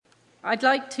I'd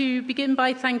like to begin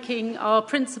by thanking our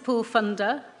principal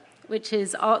funder, which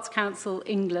is Arts Council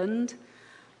England,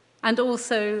 and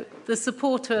also the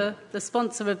sponsor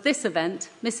of this event,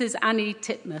 Mrs. Annie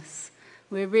Titmus.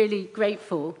 We're really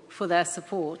grateful for their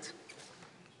support.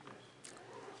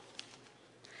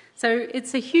 So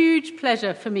it's a huge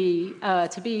pleasure for me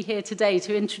to be here today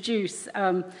to introduce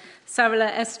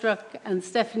Sarala Estruch and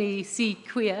Stephanie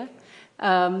Sy-Quia.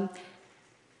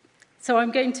 So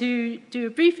I'm going to do a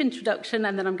brief introduction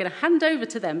and then I'm going to hand over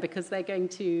to them because they're going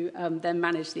to then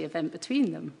manage the event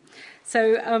between them.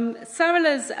 So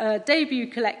Sarala's debut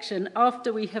collection,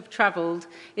 After We Have Travelled,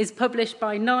 is published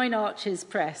by Nine Arches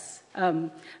Press,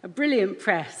 a brilliant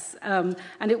press, and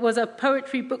it was a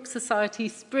Poetry Book Society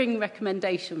spring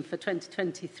recommendation for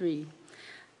 2023.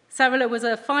 Sarala was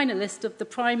a finalist of the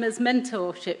Primers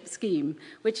Mentorship Scheme,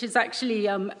 which is actually,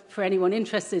 for anyone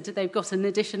interested, they've got an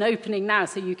edition opening now,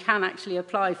 so you can actually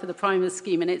apply for the Primers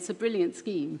Scheme, and it's a brilliant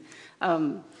scheme.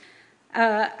 Sarala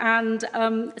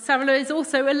is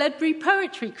also a Ledbury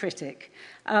Poetry Critic,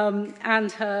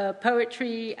 and her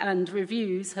poetry and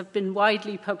reviews have been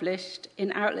widely published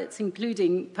in outlets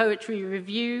including Poetry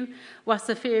Review,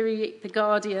 Wasafiri, The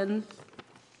Guardian,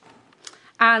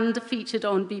 and featured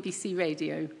on BBC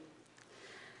Radio.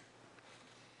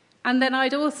 And then I'm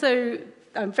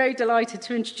very delighted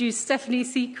to introduce Stephanie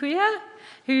Sy-Quia,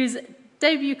 whose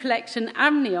debut collection,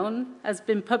 Amnion, has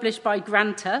been published by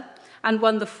Granta and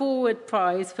won the Forward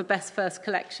Prize for Best First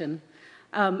Collection,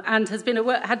 and had been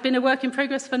a work in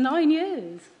progress for 9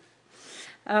 years.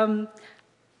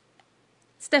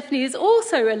 Stephanie is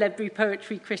also a Ledbury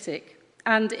Poetry Critic,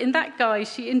 and in that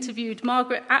guise, she interviewed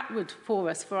Margaret Atwood for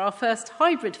us for our first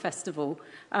hybrid festival,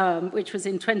 which was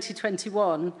in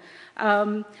 2021.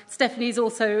 Stephanie is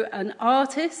also an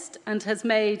artist and has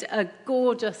made a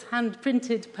gorgeous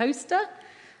hand-printed poster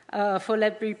for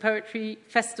Ledbury Poetry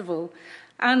Festival.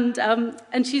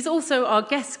 And she's also our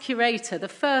guest curator, the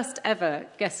first ever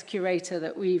guest curator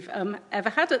that we've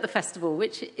ever had at the festival,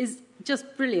 which is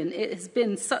just brilliant. It has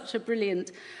been such a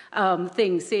brilliant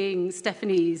thing, seeing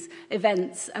Stephanie's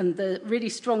events and the really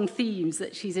strong themes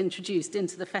that she's introduced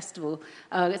into the festival.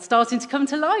 It's starting to come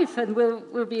to life, and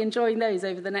we'll be enjoying those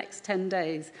over the next 10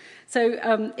 days.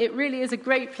 So it really is a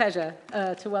great pleasure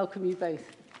to welcome you both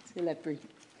to Ledbury.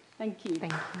 Thank you.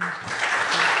 Thank you.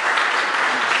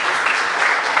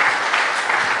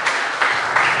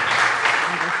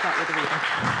 Start with the reading.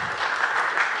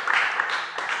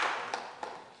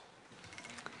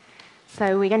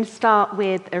 So we're going to start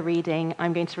with a reading.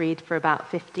 I'm going to read for about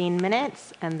 15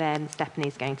 minutes, and then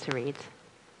Stephanie's going to read.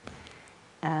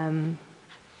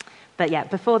 But yeah,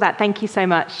 before that, thank you so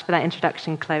much for that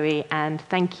introduction, Chloe, and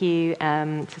thank you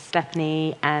to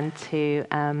Stephanie and to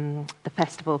the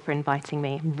festival for inviting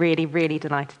me. I'm really, really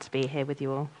delighted to be here with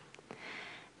you all.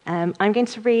 I'm going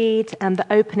to read the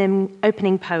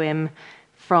opening poem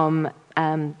from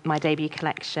my debut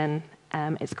collection.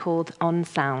 It's called On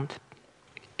Sound.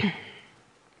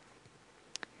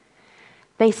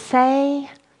 They say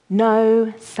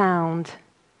no sound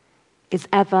is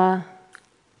ever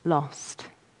lost,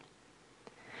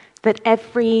 that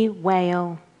every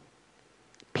wail,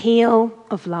 peal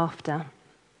of laughter,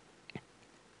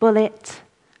 bullet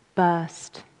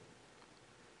burst,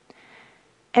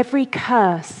 every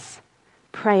curse,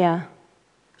 prayer,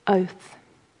 oath,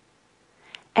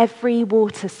 every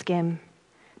water skim,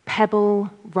 pebble,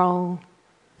 roll,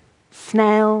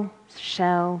 snail,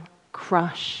 shell,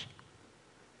 crush,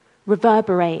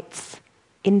 reverberates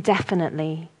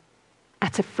indefinitely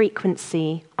at a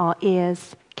frequency our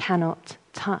ears cannot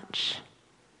touch,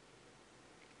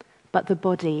 but the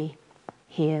body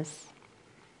hears.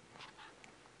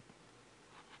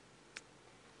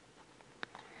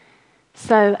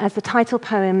 So, as the title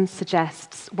poem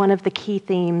suggests, one of the key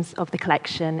themes of the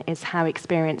collection is how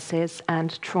experiences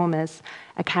and traumas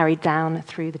are carried down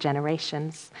through the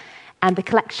generations. And the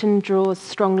collection draws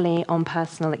strongly on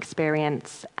personal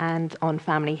experience and on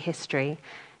family history,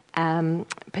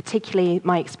 particularly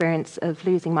my experience of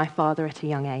losing my father at a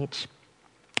young age.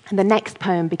 And the next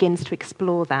poem begins to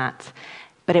explore that,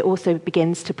 but it also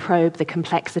begins to probe the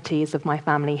complexities of my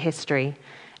family history,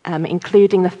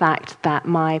 including the fact that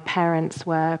my parents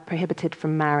were prohibited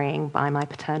from marrying by my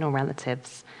paternal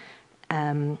relatives.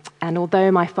 And although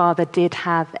my father did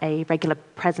have a regular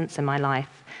presence in my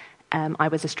life, I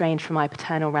was estranged from my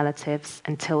paternal relatives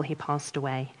until he passed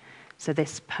away. So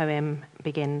this poem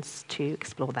begins to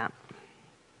explore that.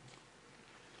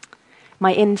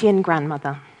 My Indian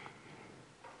grandmother.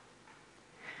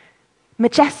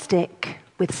 Majestic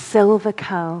with silver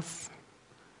curls,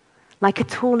 like a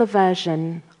taller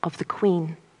version of the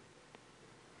Queen.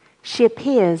 She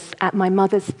appears at my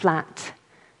mother's flat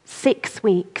 6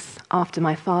 weeks after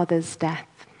my father's death.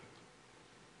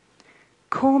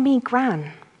 Call me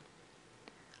Gran.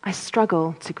 I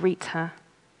struggle to greet her.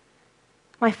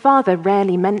 My father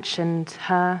rarely mentioned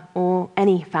her or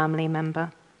any family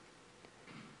member.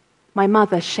 My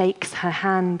mother shakes her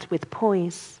hand with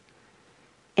poise.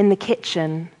 In the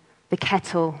kitchen, the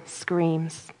kettle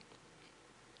screams.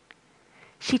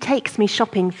 She takes me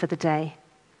shopping for the day.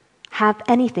 Have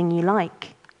anything you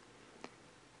like.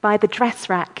 By the dress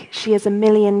rack, she has a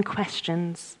million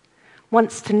questions.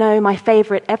 Wants to know my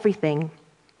favourite everything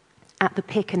at the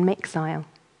pick and mix aisle.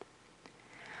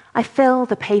 I fill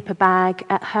the paper bag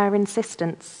at her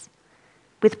insistence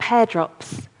with pear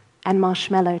drops and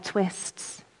marshmallow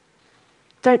twists.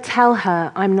 Don't tell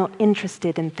her I'm not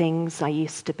interested in things I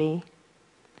used to be.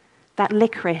 That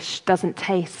licorice doesn't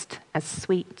taste as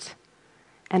sweet,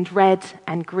 and red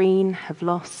and green have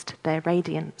lost their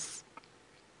radiance.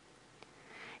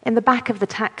 In the back of the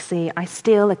taxi, I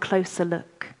steal a closer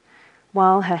look,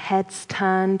 while her head's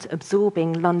turned,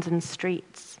 absorbing London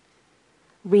streets.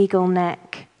 Regal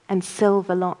neck and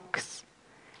silver locks,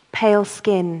 pale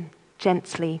skin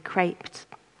gently craped.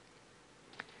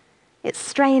 It's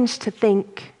strange to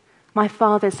think my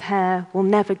father's hair will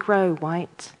never grow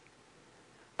white,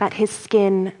 that his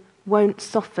skin won't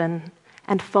soften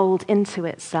and fold into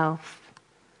itself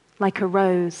like a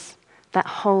rose that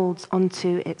holds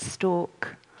onto its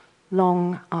stalk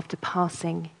long after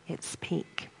passing its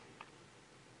peak.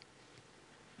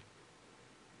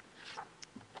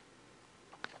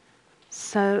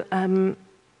 So,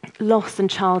 loss and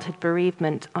childhood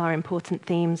bereavement are important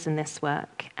themes in this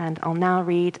work, and I'll now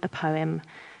read a poem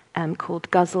called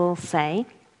Ghazal Say,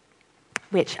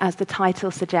 which, as the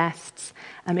title suggests,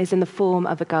 is in the form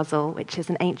of a ghazal, which is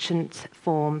an ancient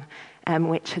form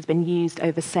which has been used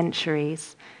over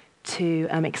centuries to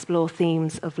explore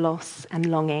themes of loss and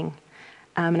longing.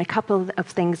 And a couple of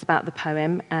things about the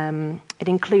poem. It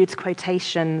includes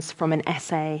quotations from an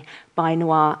essay by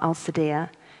Noir al-Sadir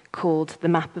called The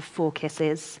Map of Four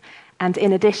Kisses. And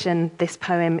in addition, this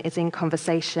poem is in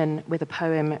conversation with a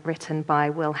poem written by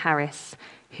Will Harris,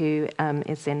 who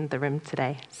is in the room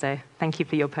today. So thank you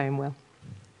for your poem, Will.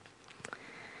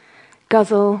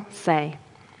 Ghazal Say.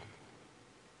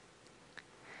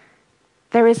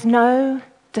 There is no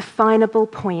definable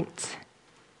point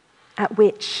at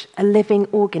which a living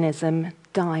organism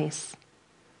dies,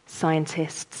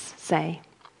 scientists say.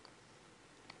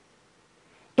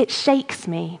 It shakes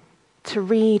me to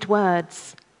read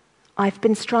words I've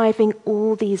been striving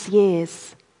all these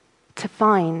years to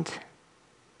find,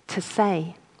 to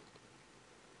say.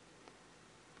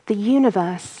 The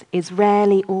universe is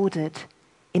rarely ordered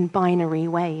in binary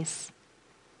ways.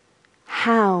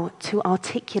 How to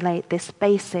articulate this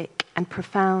basic and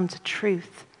profound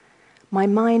truth, my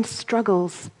mind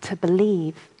struggles to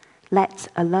believe, let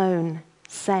alone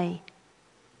say.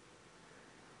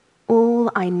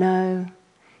 All I know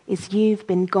is you've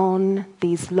been gone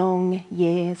these long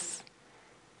years,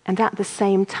 and at the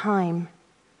same time,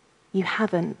 you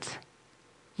haven't.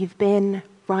 You've been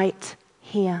right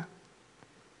here.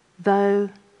 Though,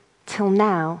 till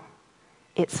now,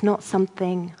 it's not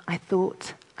something I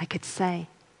thought I could say.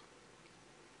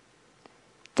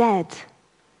 Dead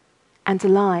and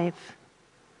alive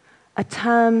are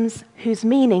terms whose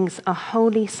meanings are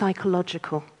wholly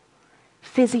psychological.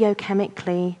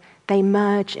 Physiochemically, they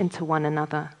merge into one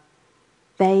another.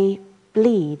 They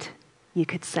bleed, you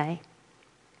could say.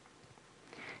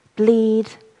 Bleed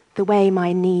the way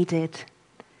my knee did,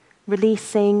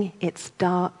 releasing its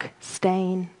dark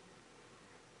stain.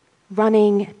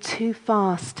 Running too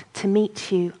fast to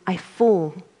meet you, I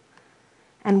fall,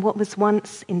 and what was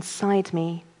once inside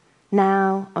me,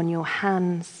 now on your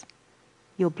hands,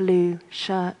 your blue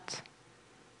shirt.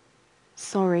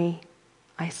 Sorry,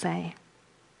 I say.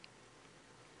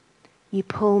 You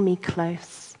pull me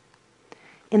close.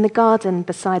 In the garden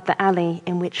beside the alley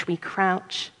in which we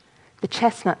crouch, the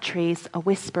chestnut trees are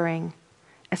whispering,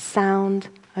 a sound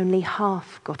only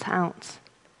half got out.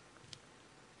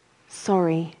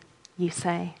 Sorry, you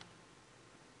say.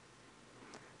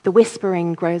 The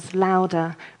whispering grows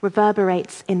louder,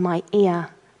 reverberates in my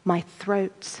ear, my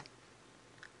throat.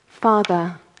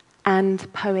 Father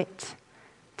and poet,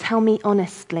 tell me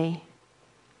honestly,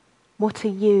 what are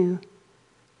you,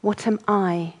 what am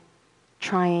I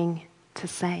trying to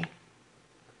say?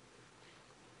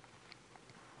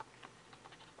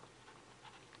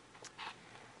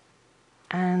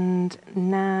 And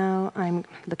now I'm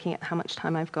looking at how much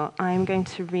time I've got. I'm going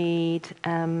to read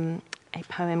a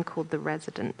poem called The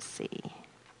Residency.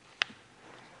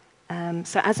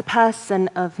 So as a person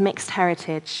of mixed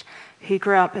heritage who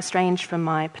grew up estranged from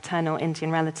my paternal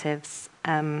Indian relatives,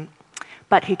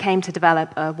 but who came to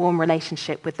develop a warm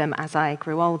relationship with them as I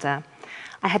grew older,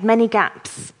 I had many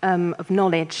gaps of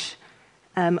knowledge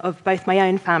of both my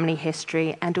own family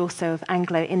history and also of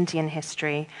Anglo-Indian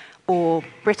history, or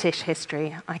British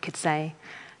history, I could say,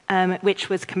 which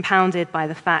was compounded by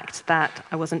the fact that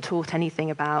I wasn't taught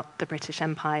anything about the British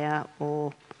Empire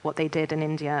or what they did in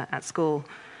India at school.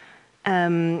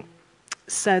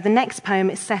 So the next poem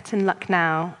is set in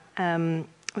Lucknow,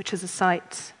 which is a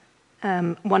site,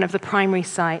 one of the primary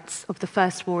sites of the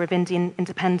First War of Indian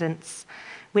Independence,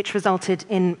 which resulted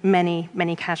in many,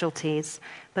 many casualties,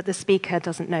 but the speaker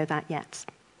doesn't know that yet.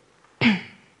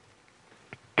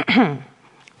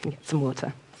 Get some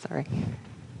water, sorry.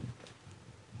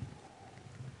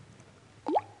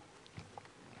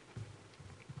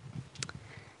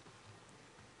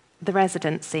 The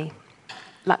Residency,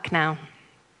 Lucknow.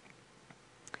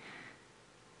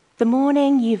 The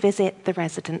morning you visit the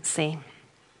Residency,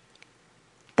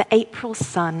 the April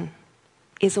sun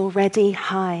is already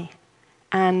high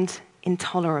and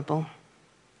intolerable.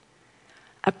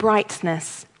 A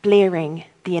brightness blearing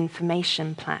the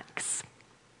information plaques.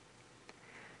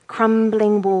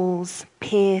 Crumbling walls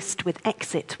pierced with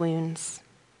exit wounds.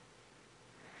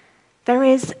 There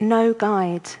is no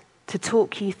guide to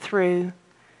talk you through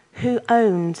who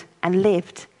owned and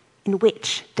lived in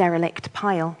which derelict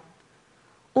pile,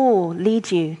 or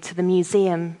lead you to the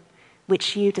museum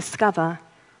which you discover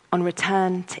on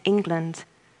return to England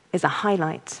is a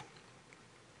highlight.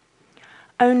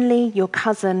 Only your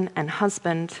cousin and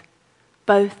husband,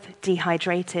 both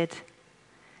dehydrated,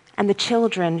 and the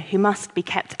children who must be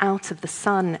kept out of the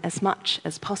sun as much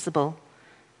as possible.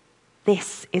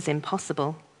 This is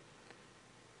impossible.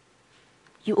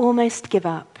 You almost give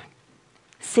up,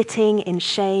 sitting in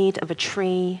shade of a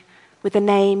tree with a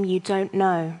name you don't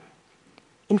know,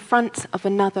 in front of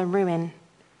another ruin,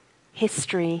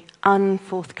 history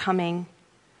unforthcoming,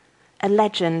 a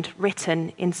legend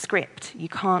written in script you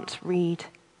can't read.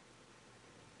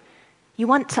 You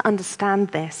want to understand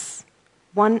this,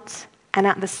 want and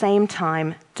at the same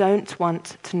time don't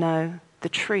want to know the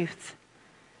truth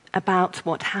about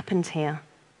what happened here,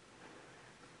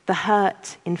 the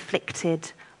hurt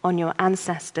inflicted on your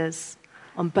ancestors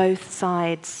on both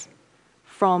sides,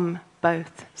 from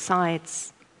both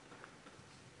sides.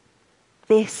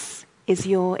 This is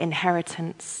your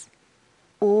inheritance,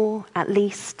 or at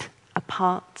least a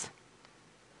part.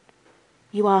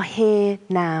 You are here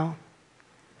now,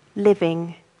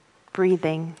 living,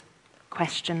 breathing, ? I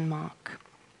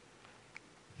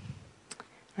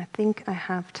think I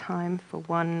have time for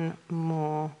one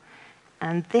more,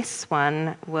 and this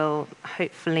one will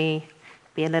hopefully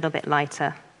be a little bit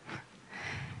lighter.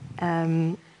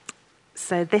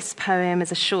 So this poem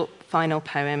is a short final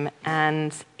poem,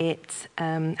 and it,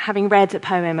 having read a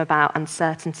poem about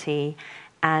uncertainty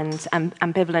and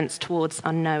ambivalence towards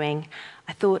unknowing,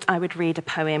 I thought I would read a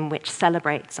poem which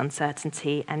celebrates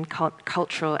uncertainty and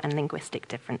cultural and linguistic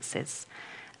differences.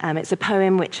 It's a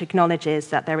poem which acknowledges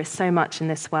that there is so much in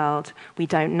this world we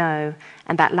don't know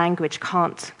and that language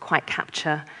can't quite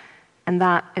capture, and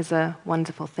that is a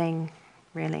wonderful thing,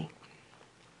 really.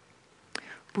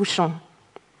 Bouchon.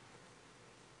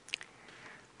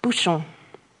 Bouchon.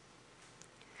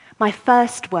 My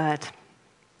first word,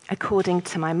 according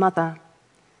to my mother,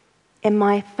 in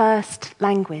my first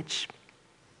language.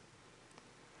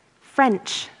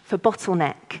 French for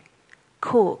bottleneck,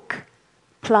 cork,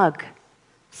 plug,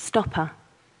 stopper.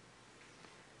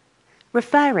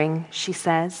 Referring, she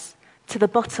says, to the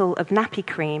bottle of nappy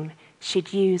cream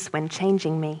she'd use when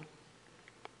changing me.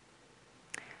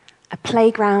 A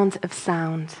playground of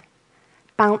sound,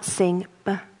 bouncing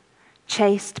b,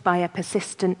 chased by a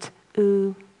persistent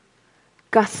oo,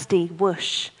 gusty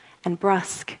whoosh and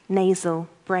brusque nasal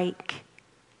break.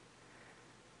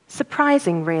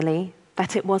 Surprising, really,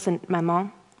 that it wasn't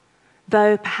maman,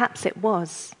 though perhaps it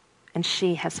was, and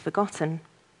she has forgotten.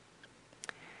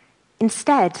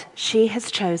 Instead, she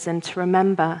has chosen to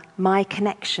remember my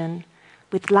connection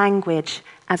with language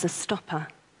as a stopper.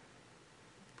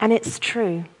 And it's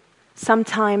true,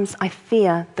 sometimes I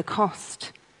fear the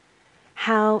cost,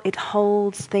 how it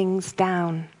holds things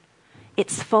down,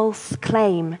 its false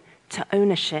claim to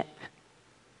ownership.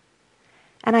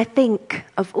 And I think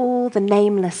of all the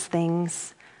nameless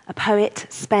things a poet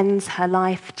spends her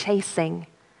life chasing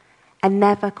and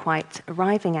never quite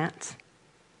arriving at.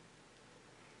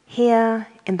 Here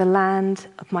in the land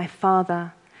of my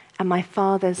father and my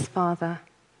father's father,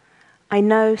 I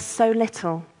know so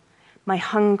little, my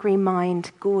hungry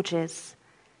mind gorges,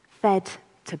 fed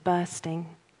to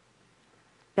bursting.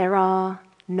 There are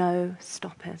no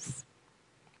stoppers.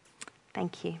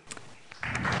 Thank you.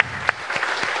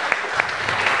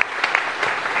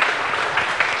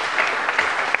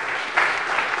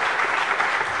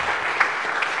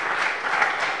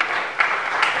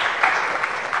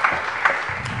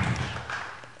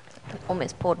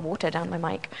 Almost poured water down my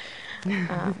mic.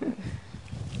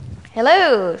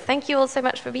 Hello, thank you all so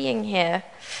much for being here.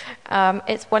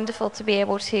 It's wonderful to be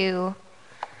able to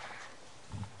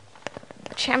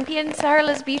champion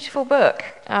Sarala's beautiful book.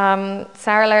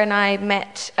 Sarala and I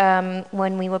met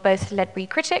when we were both Ledbury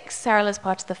Critics. Sarala's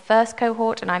part of the first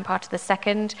cohort and I'm part of the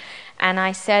second. And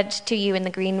I said to you in the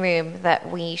green room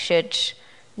that we should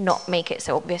not make it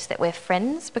so obvious that we're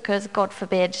friends, because God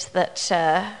forbid that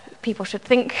people should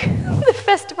think the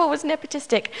festival was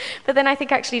nepotistic. But then I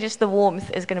think actually just the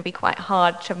warmth is going to be quite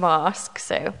hard to mask.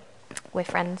 So we're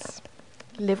friends.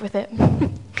 Live with it.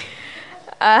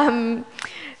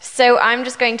 So I'm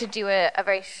just going to do a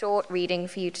very short reading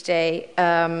for you today.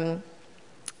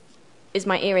 Is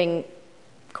my earring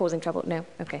causing trouble? No?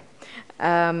 Okay.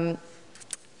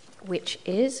 Which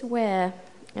is where...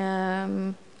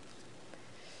 here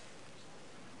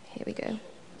we go.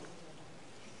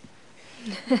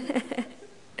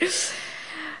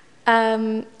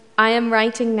 I am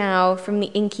writing now from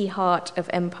the inky heart of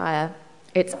empire,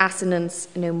 its assonance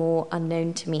no more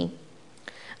unknown to me.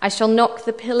 I shall knock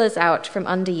the pillars out from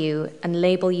under you and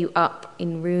label you up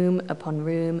in room upon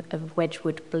room of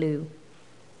Wedgwood blue.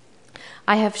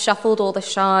 I have shuffled all the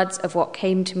shards of what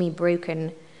came to me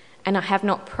broken, and I have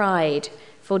not pride,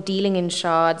 for dealing in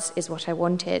shards is what I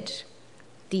wanted,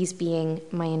 these being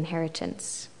my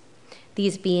inheritance,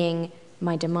 these being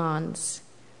my demands,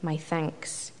 my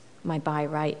thanks, my by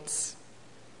rights.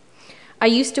 I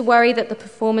used to worry that the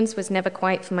performance was never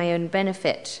quite for my own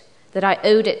benefit, that I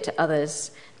owed it to others,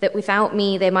 that without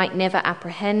me they might never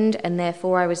apprehend, and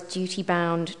therefore I was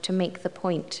duty-bound to make the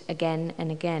point again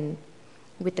and again,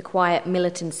 with the quiet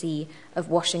militancy of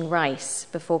washing rice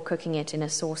before cooking it in a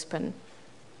saucepan.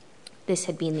 This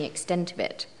had been the extent of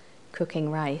it,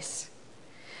 cooking rice.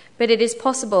 But it is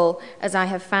possible, as I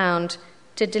have found,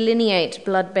 to delineate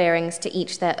blood-bearings to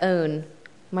each their own.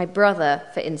 My brother,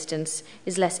 for instance,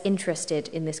 is less interested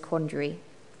in this quandary.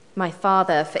 My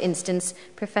father, for instance,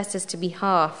 professes to be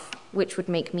half, which would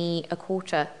make me a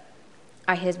quarter.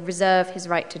 I reserve his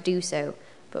right to do so,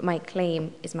 but my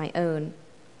claim is my own.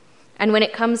 And when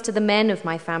it comes to the men of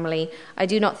my family, I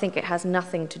do not think it has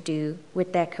nothing to do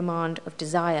with their command of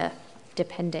desire,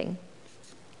 depending.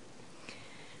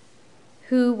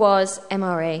 Who was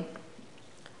MRA?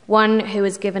 One who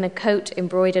was given a coat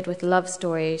embroidered with love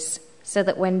stories, so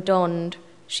that when donned,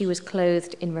 she was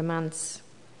clothed in romance.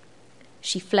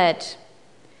 She fled.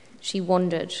 She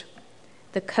wandered.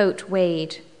 The coat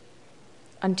weighed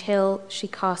until she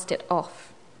cast it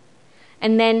off.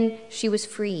 And then she was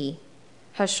free,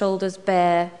 her shoulders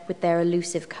bare with their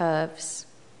elusive curves.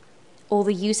 All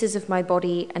the uses of my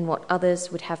body and what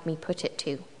others would have me put it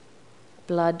to.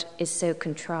 Blood is so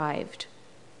contrived.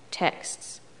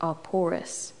 Texts are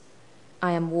porous.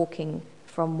 I am walking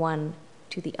from one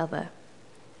to the other.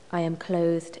 I am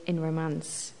clothed in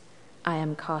romance. I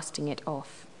am casting it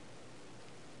off.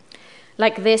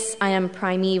 Like this, I am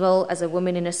primeval as a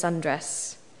woman in a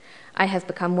sundress. I have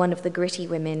become one of the gritty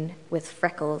women with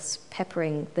freckles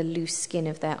peppering the loose skin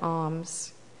of their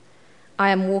arms. I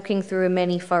am walking through a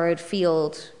many-furrowed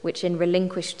field, which in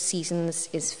relinquished seasons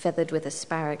is feathered with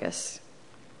asparagus.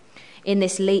 In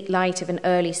this late light of an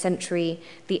early century,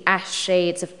 the ash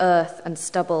shades of earth and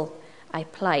stubble, I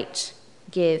plight,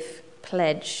 give,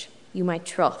 pledge, you my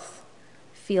troth,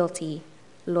 fealty,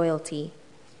 loyalty,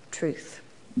 truth.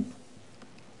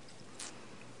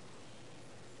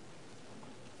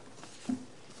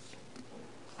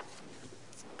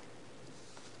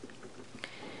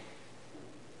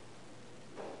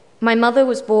 My mother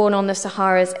was born on the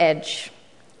Sahara's edge,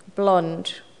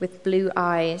 blonde, with blue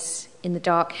eyes, in the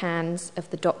dark hands of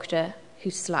the doctor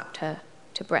who slapped her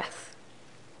to breath.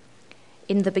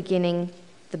 In the beginning,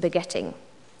 the begetting.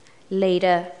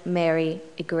 Leda, Mary,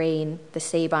 Igraine, the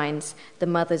Sabines, the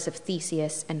mothers of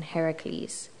Theseus and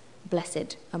Heracles,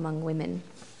 blessed among women.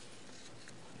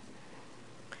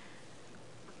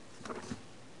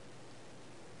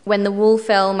 When the wall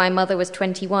fell, my mother was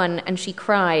 21, and she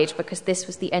cried because this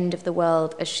was the end of the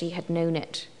world as she had known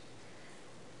it.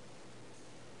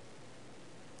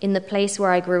 In the place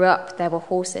where I grew up, there were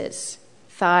horses,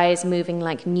 thighs moving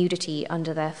like nudity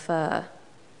under their fur.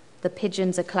 The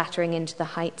pigeons are clattering into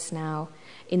the heights now.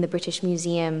 In the British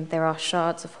Museum, there are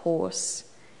shards of horse.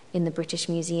 In the British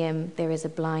Museum, there is a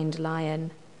blind lion.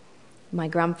 My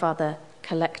grandfather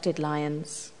collected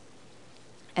lions.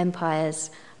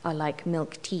 Empires are like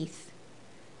milk teeth.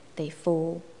 They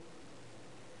fall.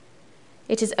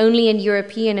 It is only in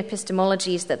European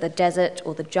epistemologies that the desert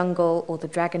or the jungle or the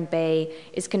Dragon Bay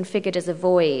is configured as a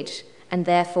void, and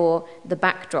therefore the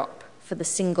backdrop for the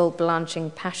single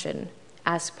blanching passion,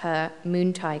 as per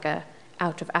Moon Tiger,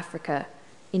 Out of Africa,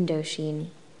 Indochine.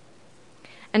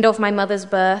 And of my mother's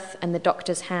birth and the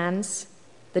doctor's hands,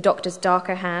 the doctor's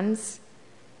darker hands,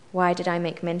 why did I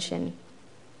make mention?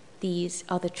 These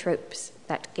are the tropes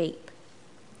that gape.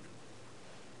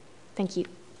 Thank you.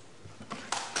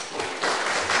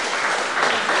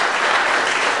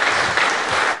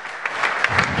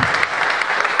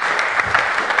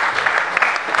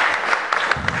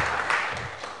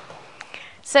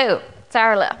 So,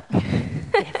 Sarala.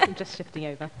 Yes, I'm just shifting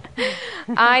over.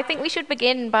 I think we should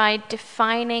begin by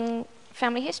defining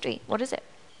family history. What is it?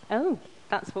 Oh,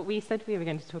 that's what we said we were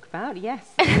going to talk about.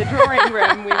 Yes, in the drawing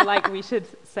room, we were like, we should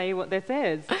say what this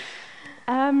is.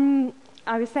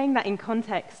 I was saying that in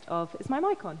context of... Is my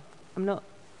mic on? I'm not...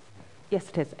 Yes,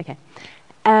 it is. Okay.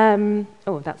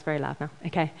 Oh, that's very loud now.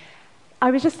 Okay.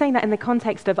 I was just saying that in the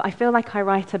context of, I feel like I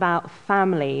write about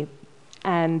family,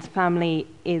 and family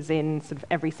is in sort of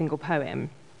every single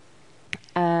poem.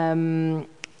 And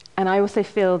I also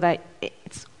feel that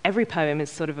every poem is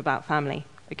sort of about family,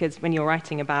 because when you're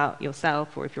writing about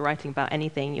yourself, or if you're writing about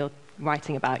anything, you're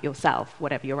writing about yourself,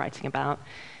 whatever you're writing about,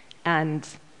 and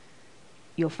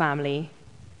your family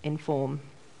inform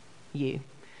you,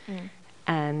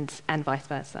 and vice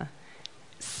versa.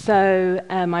 So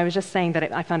I was just saying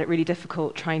that I found it really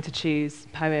difficult trying to choose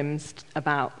poems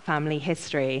about family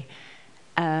history,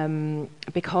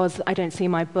 because I don't see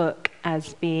my book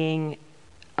as being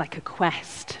like a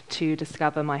quest to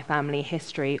discover my family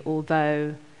history,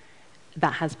 although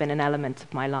that has been an element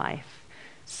of my life.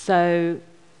 So,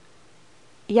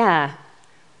 yeah,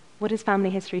 what is family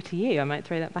history to you? I might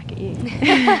throw that back at you.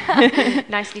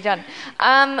 Nicely done.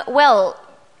 Well,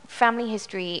 family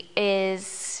history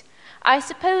is... I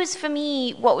suppose for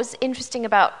me, what was interesting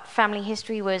about family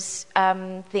history was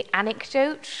the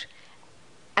anecdote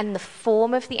and the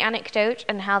form of the anecdote,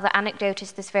 and how the anecdote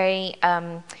is this very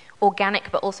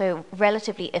organic but also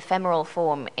relatively ephemeral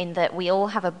form, in that we all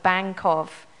have a bank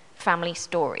of family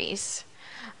stories.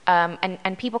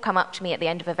 And people come up to me at the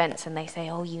end of events and they say,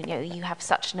 oh, you have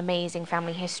such an amazing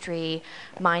family history.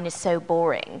 Mine is so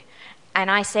boring. And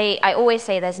I always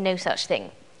say there's no such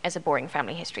thing as a boring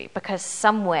family history, because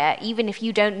somewhere, even if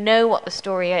you don't know what the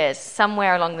story is,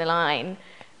 somewhere along the line,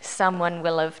 someone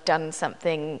will have done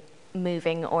something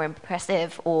moving or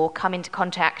impressive, or come into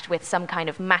contact with some kind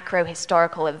of macro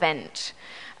historical event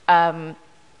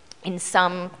in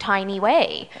some tiny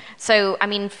way. So, I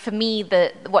mean, for me,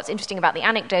 what's interesting about the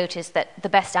anecdote is that the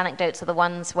best anecdotes are the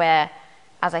ones where,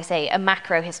 as I say, a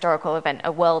macro historical event,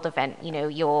 a world event,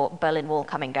 your Berlin Wall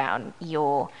coming down,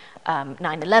 your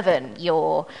 9/11,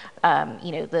 your,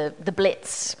 the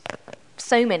Blitz,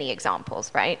 so many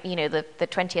examples, right? The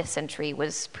 20th century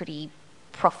was pretty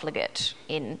profligate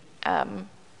in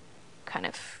kind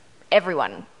of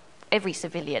every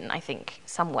civilian, I think,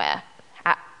 somewhere,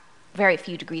 at very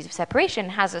few degrees of separation,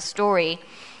 has a story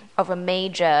of a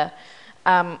major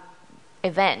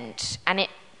event. And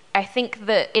I think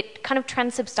that it kind of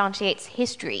transubstantiates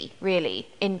history, really,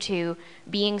 into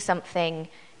being something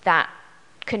that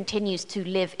continues to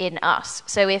live in us.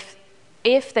 So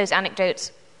if those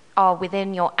anecdotes are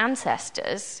within your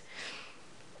ancestors,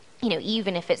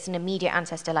 even if it's an immediate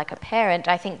ancestor like a parent,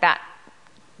 I think that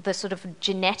the sort of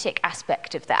genetic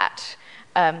aspect of that,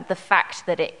 the fact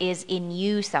that it is in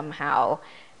you somehow,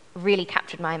 really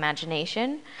captured my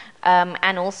imagination.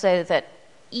 And also that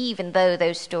even though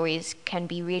those stories can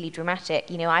be really dramatic,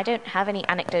 I don't have any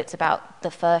anecdotes about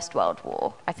the First World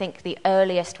War. I think the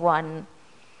earliest one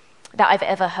that I've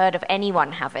ever heard of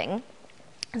anyone having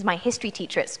is my history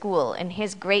teacher at school, and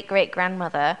his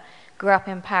great-great-grandmother grew up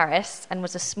in Paris and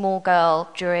was a small girl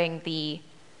during the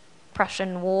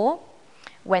Prussian War,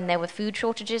 when there were food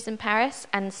shortages in Paris,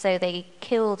 and so they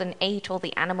killed and ate all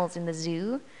the animals in the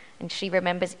zoo, and she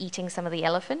remembers eating some of the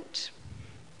elephant.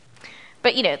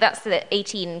 But, that's the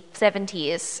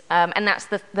 1870s, and that's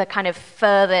the kind of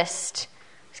furthest.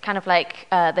 It's kind of like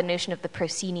the notion of the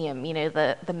proscenium,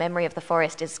 the memory of the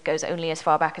forest goes only as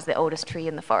far back as the oldest tree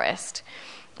in the forest.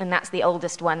 And that's the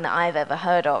oldest one that I've ever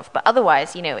heard of. But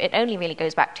otherwise, it only really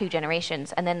goes back 2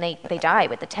 generations, and then they die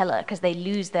with the teller because they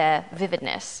lose their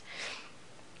vividness.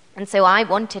 And so I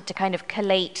wanted to kind of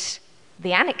collate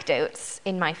the anecdotes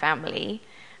in my family,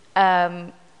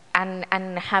 and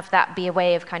have that be a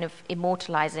way of kind of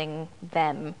immortalizing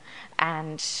them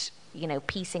and,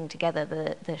 piecing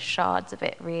together the shards of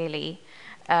it, really.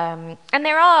 And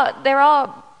there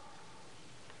are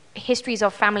histories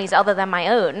of families other than my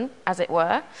own, as it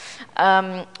were,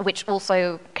 which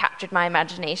also captured my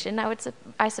imagination,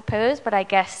 I suppose, but I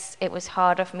guess it was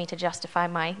harder for me to justify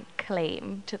my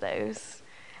claim to those.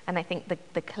 And I think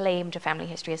the claim to family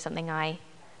history is something I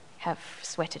have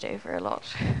sweated over a lot.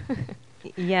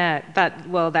 Yeah,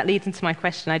 that leads into my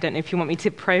question. I don't know if you want me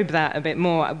to probe that a bit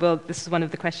more. Well, this is one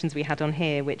of the questions we had on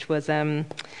here, which was a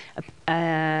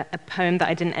poem that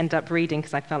I didn't end up reading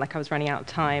because I felt like I was running out of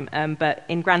time. But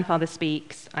in Grandfather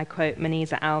Speaks, I quote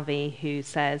Manisa Alvi, who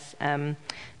says,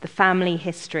 "The family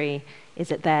history, is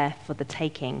it there for the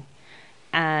taking?"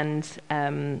 And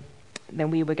then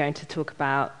we were going to talk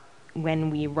about when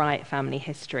we write family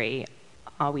history,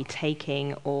 are we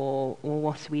taking or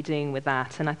what are we doing with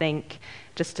that? And I think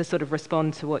just to sort of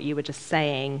respond to what you were just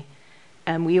saying,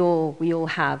 we all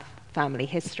have family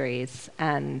histories,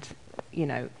 and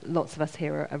lots of us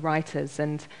here are writers.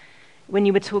 And when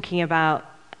you were talking about,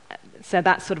 so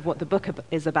that's sort of what the book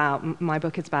is about, my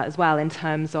book is about as well, in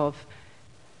terms of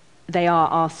they are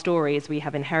our stories. We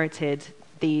have inherited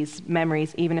these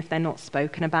memories even if they're not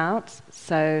spoken about.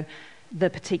 So the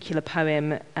particular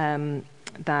poem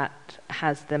that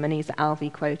has the Manisa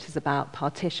Alvi quote is about the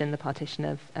partition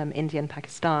of India and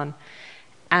Pakistan.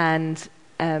 And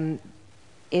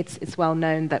it's well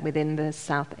known that within the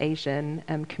South Asian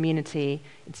community,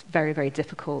 it's very, very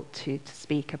difficult to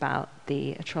speak about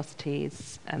the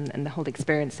atrocities and the whole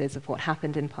experiences of what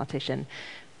happened in partition.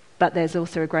 But there's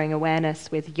also a growing awareness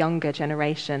with younger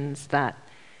generations that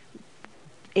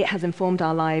it has informed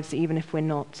our lives even if we're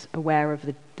not aware of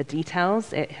the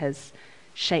details. It has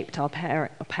shaped our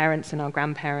parents and our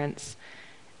grandparents.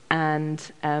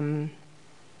 And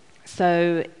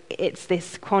so it's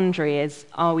this quandary is,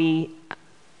 are we...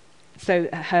 So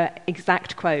her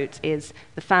exact quote is,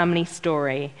 "The family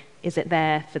story, is it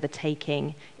there for the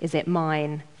taking? Is it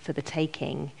mine for the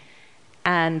taking?"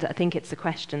 And I think it's a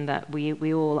question that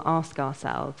we all ask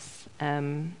ourselves.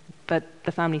 But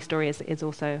the family story is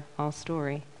also our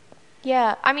story.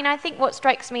 Yeah, I mean, I think what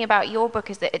strikes me about your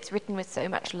book is that it's written with so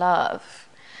much love.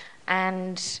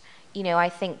 And, I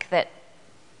think that,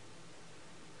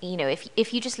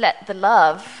 if you just let the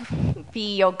love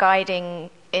be your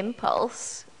guiding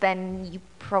impulse, then you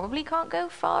probably can't go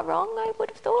far wrong, I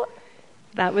would have thought.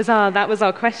 That was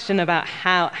our question about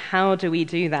how do we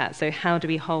do that? So how do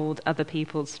we hold other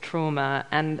people's trauma?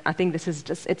 And I think this is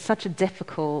it's such a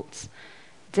difficult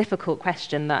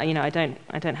question that I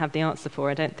don't have the answer for.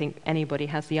 I don't think anybody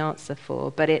has the answer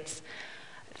for. But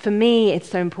for me it's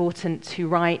so important to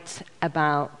write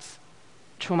about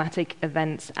traumatic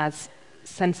events as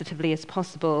sensitively as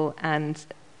possible and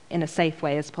in a safe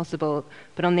way as possible.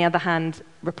 But on the other hand,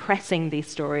 repressing these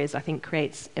stories I think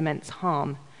creates immense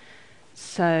harm.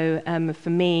 So for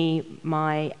me,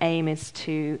 my aim is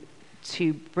to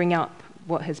bring up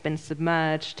what has been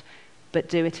submerged, but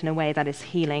do it in a way that is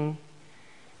healing.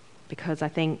 Because I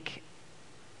think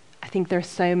there are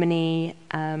so many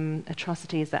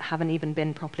atrocities that haven't even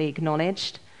been properly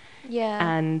acknowledged. Yeah.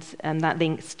 And that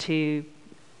links to,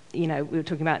 we were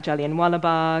talking about Jallianwala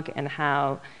Bagh and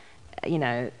how,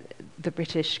 the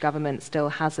British government still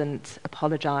hasn't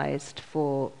apologised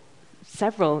for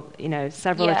several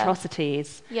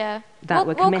atrocities that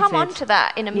were committed. We'll come on to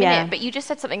that in a minute, but you just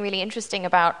said something really interesting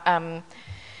about,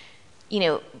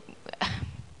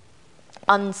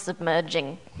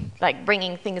 unsubmerging, like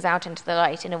bringing things out into the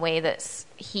light in a way that's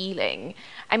healing.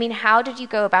 I mean, how did you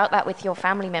go about that with your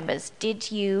family members?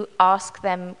 Did you ask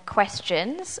them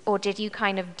questions, or did you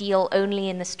kind of deal only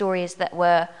in the stories that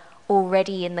were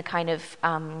already in the kind of,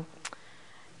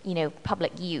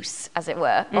 public use, as it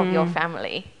were, of your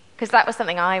family? Because that was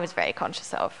something I was very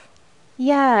conscious of.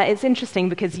 Yeah, it's interesting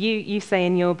because you say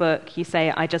in your book,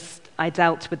 I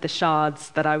dealt with the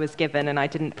shards that I was given and I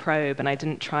didn't probe and I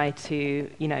didn't try to,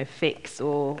 fix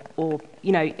or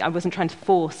I wasn't trying to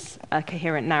force a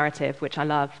coherent narrative, which I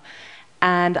love.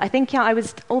 And I think,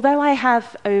 although I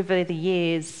have over the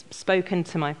years spoken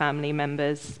to my family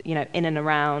members, in and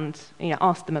around,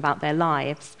 asked them about their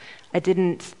lives, I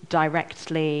didn't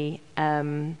directly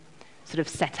sort of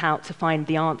set out to find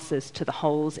the answers to the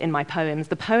holes in my poems.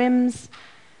 The poems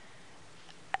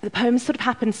sort of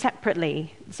happen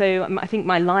separately. So I think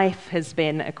my life has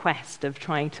been a quest of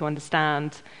trying to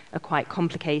understand a quite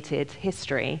complicated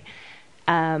history.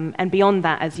 And beyond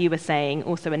that, as you were saying,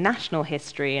 also a national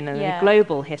history and a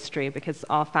global history, because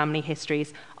our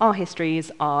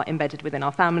histories are embedded within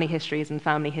our family histories, and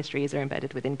family histories are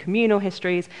embedded within communal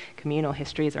histories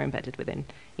are embedded within,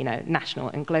 national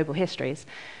and global histories.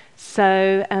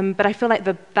 So, but I feel like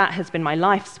that has been my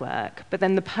life's work. But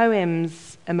then the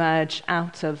poems emerge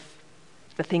out of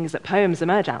the things that poems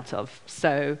emerge out of.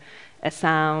 So a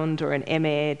sound or an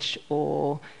image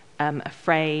or a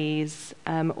phrase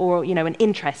or, an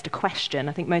interest, a question.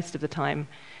 I think most of the time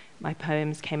my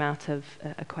poems came out of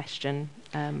a question.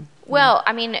 Well,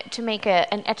 I mean, to make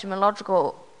an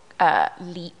etymological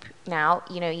leap now,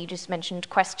 you just mentioned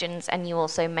questions and you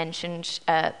also mentioned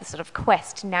the sort of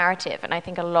quest narrative. And I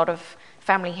think a lot of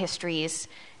family histories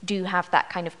do have that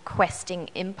kind of questing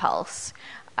impulse,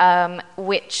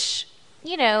 which,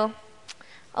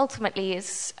 ultimately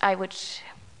is, I would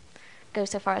go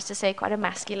so far as to say, quite a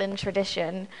masculine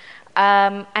tradition.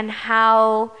 And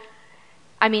how,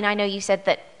 I mean, I know you said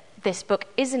that this book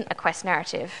isn't a quest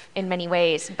narrative in many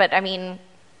ways, but I mean,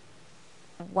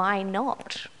 why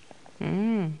not?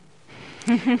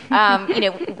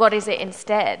 What is it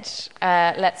instead?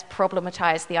 Let's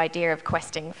problematize the idea of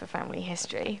questing for family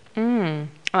history. Oh,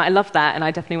 I love that, and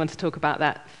I definitely want to talk about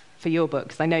that for your book,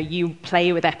 because I know you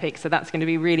play with epics, so that's going to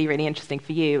be really, really interesting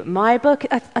for you. My book,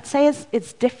 I'd say,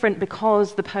 it's different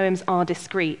because the poems are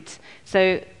discrete.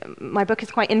 So my book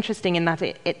is quite interesting in that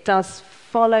it does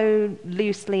follow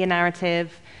loosely a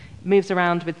narrative, moves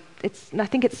around with, I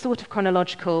think it's sort of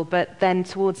chronological, but then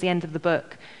towards the end of the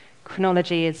book,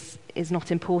 chronology is not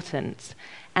important.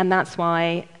 And that's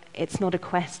why it's not a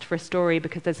quest for a story,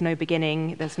 because there's no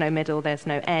beginning, there's no middle, there's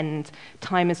no end.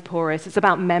 Time is porous. It's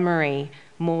about memory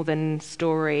more than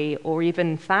story or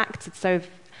even facts. I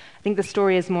think the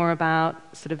story is more about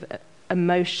sort of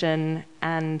emotion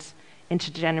and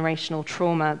intergenerational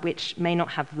trauma, which may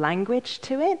not have language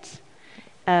to it,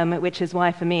 which is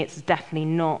why for me it's definitely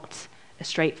not a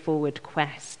straightforward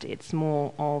quest. It's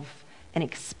more of an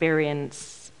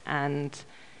experience and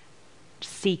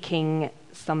seeking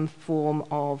some form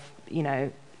of,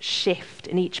 shift.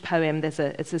 In each poem, it's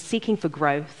a seeking for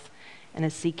growth and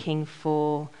a seeking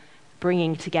for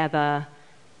bringing together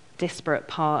disparate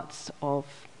parts of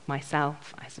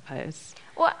myself, I suppose.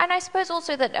 Well, and I suppose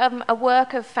also that a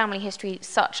work of family history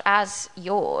such as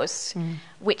yours,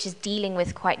 which is dealing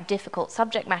with quite difficult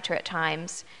subject matter at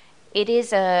times, it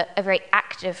is a very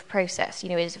active process.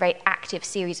 It is a very active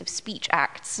series of speech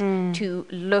acts to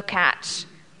look at,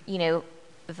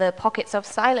 the pockets of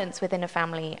silence within a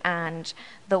family and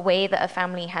the way that a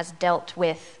family has dealt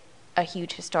with a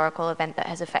huge historical event that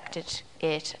has affected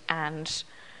it, and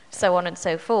so on and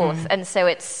so forth. And so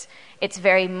it's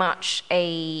very much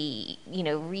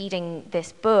reading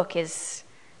this book is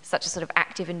such a sort of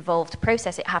active, involved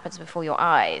process. It happens before your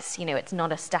eyes. It's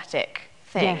not a static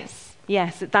thing.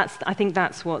 Yes. I think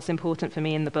that's what's important for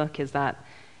me in the book, is that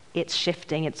it's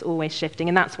shifting. It's always shifting,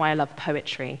 and that's why I love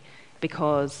poetry,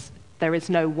 because there is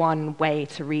no one way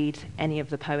to read any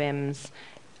of the poems.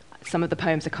 Some of the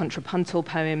poems are contrapuntal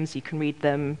poems. You can read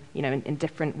them, in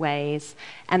different ways.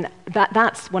 And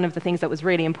that's one of the things that was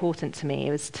really important to me,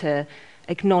 was to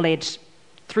acknowledge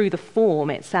through the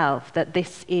form itself that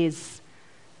this is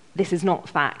not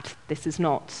fact. This is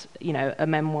not, a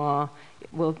memoir.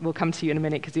 We'll come to you in a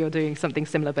minute because you're doing something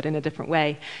similar but in a different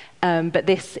way. But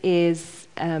this is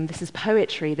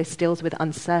poetry. This deals with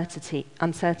uncertainty.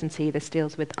 This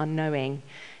deals with unknowing,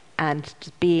 and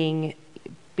just being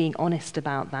honest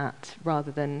about that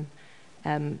rather than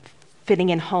filling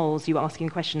in holes. You were asking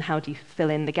a question: how do you fill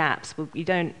in the gaps? Well, you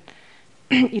don't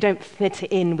fit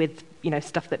it in with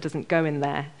stuff that doesn't go in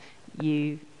there.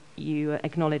 You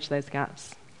acknowledge those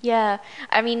gaps. Yeah,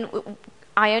 I mean,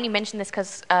 I only mention this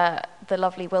because the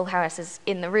lovely Will Harris is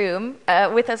in the room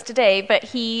with us today, but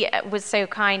he was so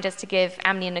kind as to give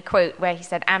Amnion a quote where he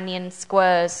said, "Amnion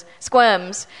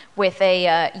squirms with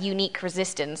a unique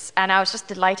resistance." And I was just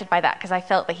delighted by that, because I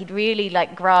felt that he'd really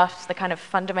grasped the kind of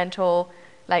fundamental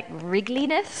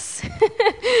wriggliness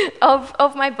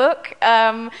of my book.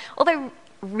 Although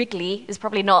wriggly is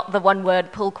probably not the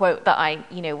one-word pull quote that I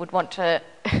would want to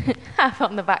have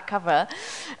on the back cover.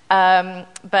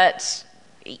 But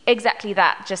exactly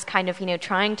that, just kind of,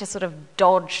 trying to sort of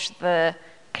dodge the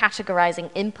categorizing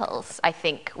impulse, I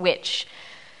think, which,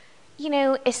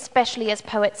 especially as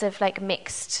poets of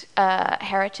mixed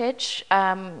heritage,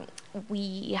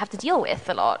 we have to deal with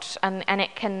a lot, and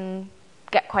it can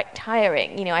get quite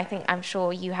tiring. I'm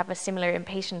sure you have a similar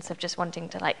impatience of just wanting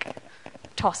to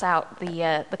toss out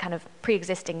the kind of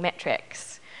pre-existing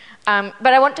metrics. But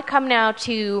I want to come now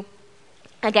to,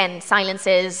 again,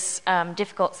 silences,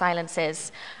 difficult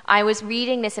silences. I was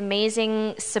reading this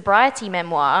amazing sobriety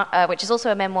memoir, which is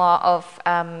also a memoir of,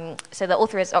 so the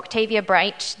author is Octavia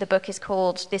Bright. The book is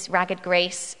called This Ragged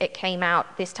Grace. It came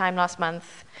out this time last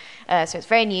month. So it's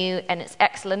very new and it's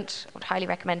excellent. I would highly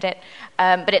recommend it.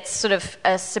 But it's sort of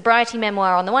a sobriety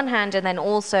memoir on the one hand, and then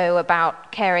also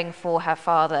about caring for her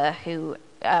father, who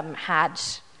had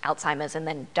Alzheimer's and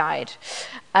then died.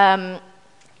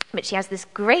 But she has this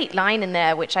great line in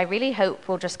there, which I really hope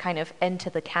will just kind of enter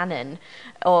the canon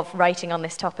of writing on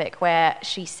this topic, where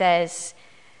she says,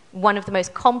 one of the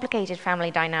most complicated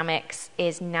family dynamics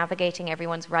is navigating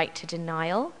everyone's right to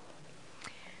denial,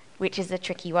 which is a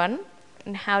tricky one.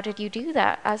 And how did you do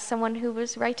that as someone who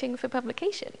was writing for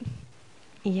publication?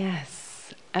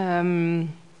 Yes.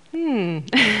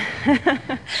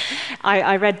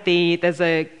 I read there's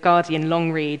a Guardian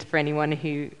long read for anyone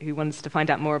who wants to find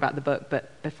out more about the book,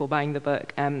 but before buying the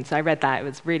book. So I read that. It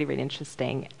was really, really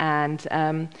interesting. And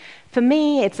for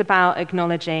me, it's about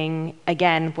acknowledging,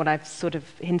 again, what I've sort of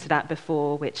hinted at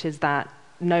before, which is that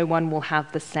no one will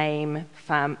have the same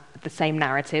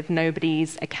narrative.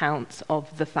 Nobody's account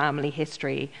of the family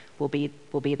history will be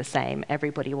the same.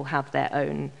 Everybody will have their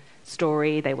own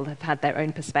story. They will have had their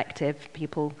own perspective.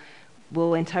 People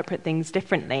will interpret things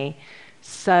differently.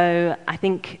 So I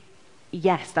think,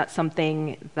 yes, that's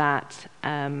something that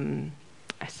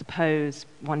I suppose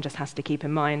one just has to keep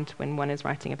in mind when one is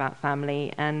writing about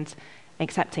family, and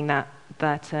accepting that.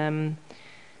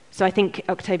 So I think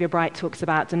Octavia Bright talks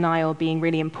about denial being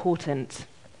really important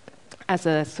as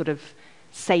a sort of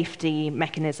safety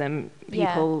mechanism.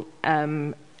 People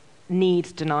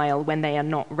need denial when they are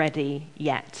not ready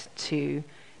yet to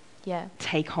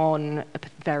take on a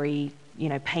very,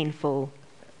 painful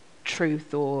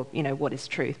truth, or, what is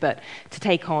truth, but to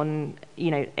take on,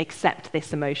 accept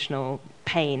this emotional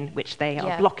pain which they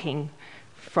are blocking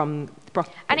from.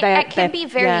 And it can be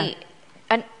very...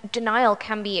 And denial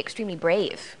can be extremely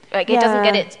brave. Like, it doesn't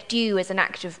get its due as an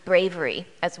act of bravery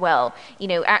as well.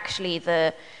 Actually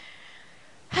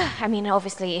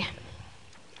obviously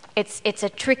it's a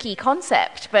tricky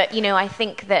concept, but, I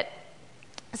think that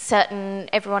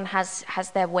everyone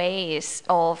has their ways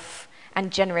of,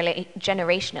 and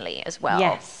generationally as well.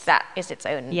 Yes. That is its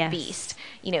own beast.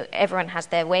 Everyone has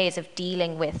their ways of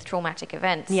dealing with traumatic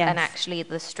events, and actually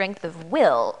the strength of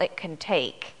will it can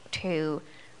take to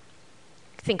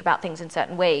think about things in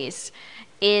certain ways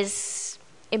is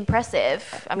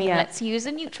impressive. Let's use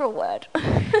a neutral word.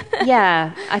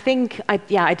 I think I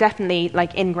definitely,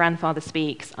 like in Grandfather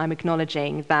Speaks, I'm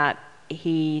acknowledging that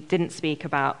he didn't speak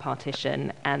about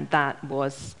partition, and that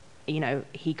was,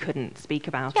 he couldn't speak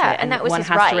about it, and that was one his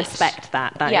has right to respect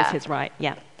that. That is his right.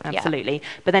 Absolutely.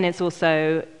 But then it's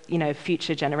also,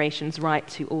 future generations' right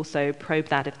to also probe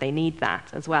that if they need that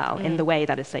as well, in the way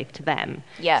that is safe to them.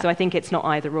 So I think it's not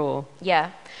either or.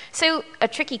 So a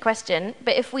tricky question,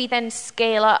 but if we then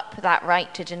scale up that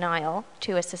right to denial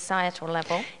to a societal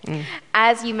level,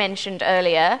 as you mentioned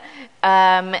earlier,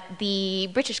 the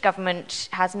British government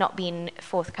has not been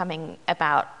forthcoming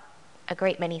about a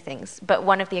great many things, but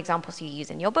one of the examples you use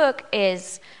in your book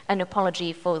is an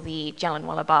apology for the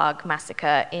Jallianwala Bagh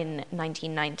massacre in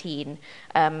 1919,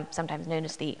 sometimes known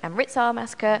as the Amritsar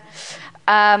massacre.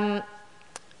 And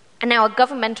now a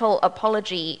governmental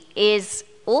apology is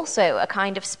also a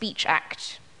kind of speech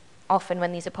act. Often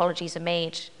when these apologies are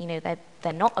made,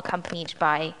 they're not accompanied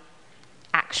by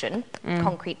action,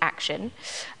 concrete action.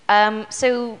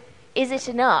 So is it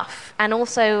enough? And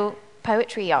also,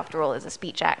 poetry, after all, is a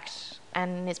speech act.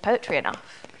 And is poetry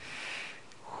enough?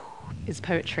 Is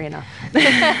poetry enough?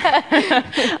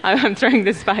 I'm throwing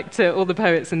this back to all the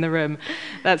poets in the room.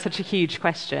 That's such a huge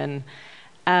question.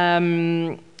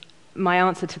 My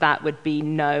answer to that would be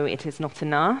no, it is not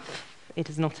enough. It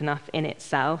is not enough in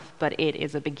itself, but it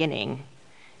is a beginning.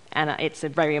 And it's a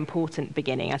very important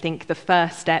beginning. I think the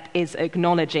first step is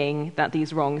acknowledging that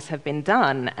these wrongs have been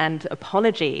done, and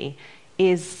apology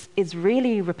is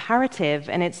really reparative,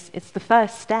 and it's the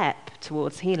first step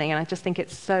towards healing, and I just think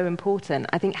it's so important.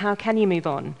 I think, how can you move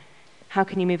on? How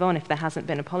can you move on if there hasn't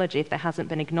been apology, if there hasn't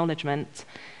been acknowledgement?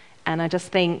 And I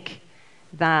just think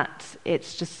that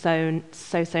it's just so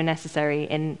necessary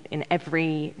in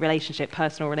every relationship,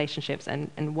 personal relationships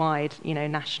and wide,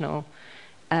 national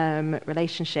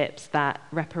relationships, that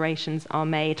reparations are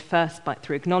made first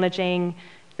through acknowledging,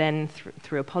 then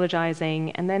through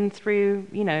apologizing, and then through,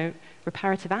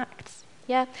 reparative acts.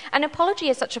 Yeah, and apology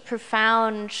is such a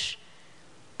profound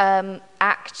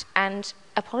act, and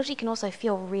apology can also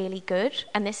feel really good.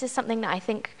 And this is something that I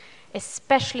think,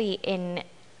 especially in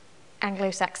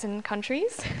Anglo-Saxon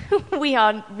countries, we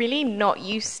are really not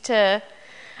used to.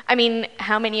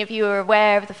 How many of you are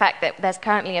aware of the fact that there's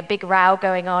currently a big row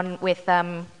going on with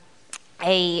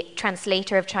a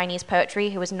translator of Chinese poetry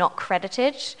who was not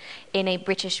credited in a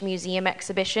British Museum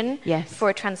exhibition for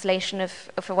a translation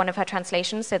for one of her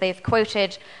translations. So they've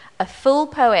quoted a full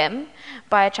poem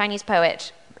by a Chinese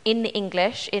poet in the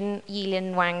English, in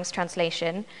Yilin Wang's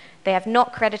translation. They have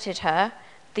not credited her,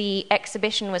 the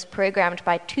exhibition was programmed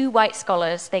by 2 white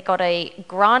scholars. They got a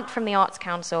grant from the Arts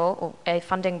Council, or a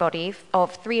funding body,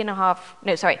 of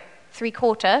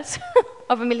 £750,000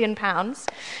 of £1 million.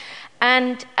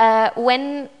 And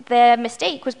when their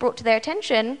mistake was brought to their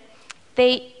attention,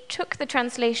 they took the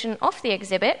translation off the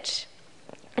exhibit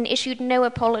and issued no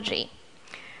apology.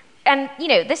 And,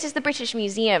 this is the British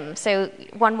Museum, so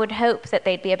one would hope that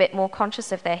they'd be a bit more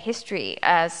conscious of their history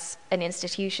as an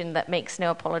institution that makes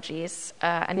no apologies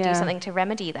and do something to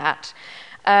remedy that.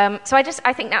 So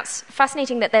I think that's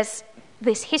fascinating that there's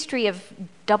this history of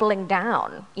doubling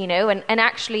down, and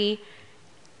actually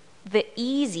the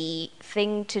easy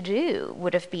thing to do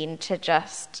would have been to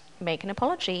just make an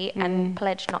apology and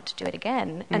pledge not to do it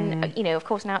again. And, of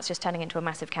course, now it's just turning into a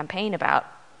massive campaign about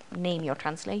name your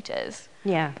translators.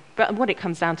 Yeah, but what it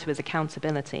comes down to is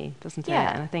accountability, doesn't it?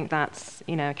 Yeah. And I think that's,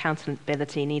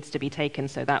 accountability needs to be taken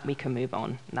so that we can move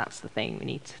on. That's the thing. We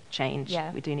need to change.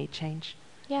 Yeah. We do need change.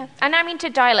 Yeah. And I mean, to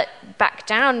dial it back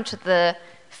down to the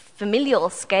familial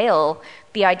scale,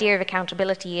 the idea of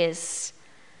accountability is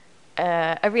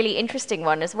a really interesting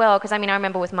one as well, because I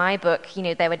remember with my book,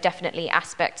 there were definitely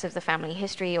aspects of the family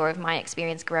history or of my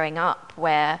experience growing up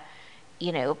where,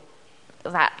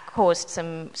 that caused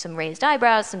some raised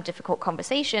eyebrows, some difficult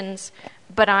conversations,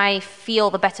 but I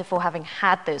feel the better for having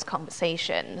had those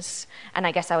conversations, and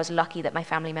I guess I was lucky that my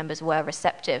family members were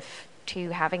receptive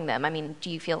to having them. Do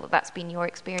you feel that that's been your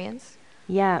experience?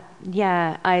 Yeah.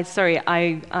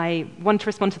 I want to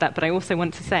respond to that, but I also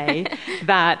want to say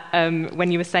that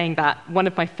when you were saying that, one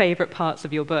of my favourite parts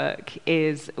of your book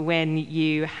is when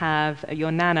you have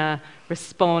your nana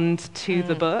respond to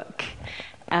the book.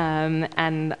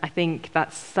 And I think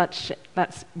that's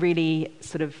really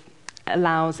sort of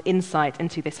allows insight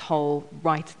into the whole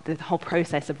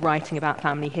process of writing about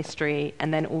family history,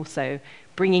 and then also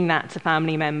bringing that to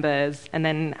family members, and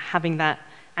then having that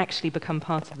actually become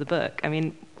part of the book.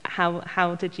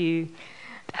 How did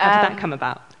that come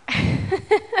about?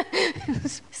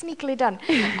 Sneakily done.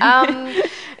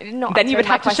 Then you would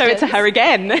have to show it to her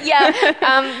again. Yeah.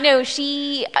 No,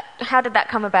 how did that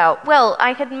come about? Well,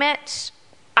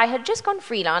 I had just gone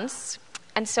freelance,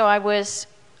 and so I was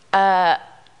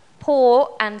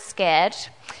poor and scared.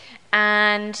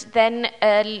 And then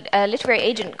a literary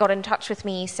agent got in touch with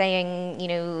me saying,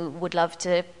 would love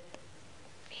to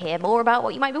hear more about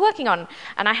what you might be working on.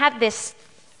 And I had this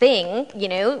thing,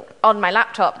 on my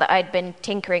laptop that I'd been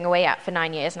tinkering away at for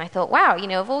 9 years. And I thought, wow,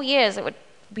 of all years, it would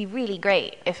be really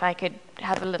great if I could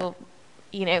have a little,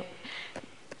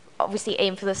 obviously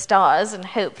aim for the stars and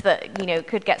hope that,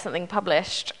 could get something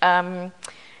published. And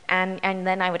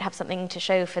then I would have something to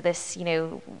show for this,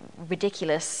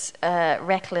 ridiculous,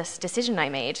 reckless decision I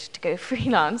made to go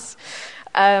freelance.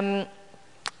 So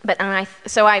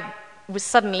I was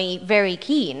suddenly very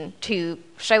keen to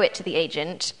show it to the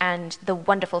agent, and the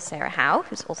wonderful Sarah Howe,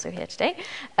 who's also here today,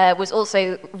 was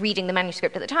also reading the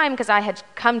manuscript at the time, because I had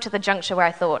come to the juncture where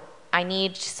I thought, I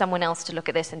need someone else to look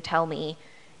at this and tell me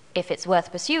if it's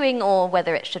worth pursuing or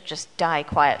whether it should just die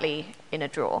quietly in a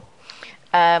drawer.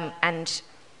 And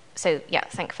so,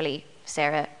 thankfully,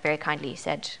 Sarah very kindly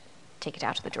said, take it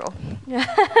out of the drawer.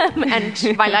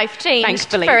 And my life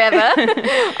changed forever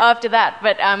after that.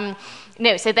 But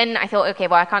no, so then I thought, okay,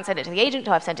 well, I can't send it to the agent,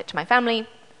 so I've sent it to my family,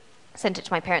 sent it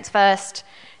to my parents first,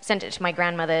 sent it to my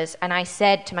grandmothers, and I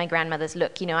said to my grandmothers,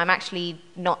 look, I'm actually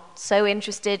not so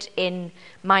interested in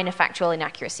minor factual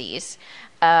inaccuracies,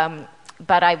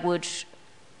 but I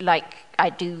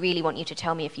do really want you to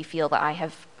tell me if you feel that I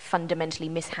have fundamentally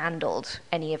mishandled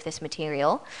any of this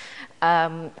material.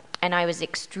 And I was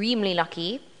extremely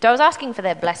lucky. So I was asking for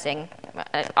their blessing,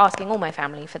 asking all my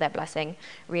family for their blessing,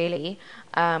 really.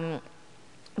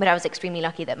 But I was extremely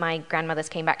lucky that my grandmothers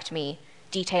came back to me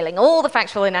detailing all the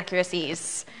factual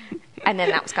inaccuracies, and then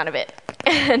that was kind of it.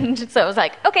 And so I was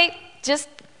like, okay, just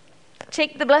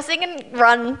take the blessing and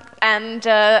run, and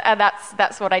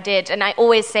that's what I did. And I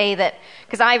always say that,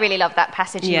 because I really love that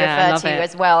passage you refer to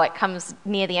as well. It comes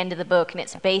near the end of the book, and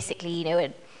it's basically,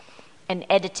 an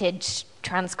edited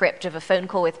transcript of a phone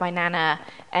call with my nana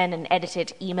and an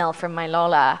edited email from my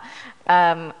Lola.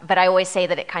 But I always say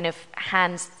that it kind of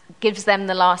gives them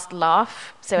the last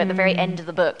laugh. So at the very end of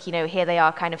the book, here they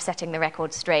are kind of setting the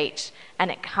record straight, and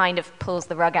it kind of pulls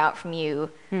the rug out from you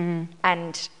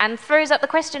and throws up the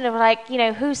question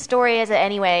of whose story is it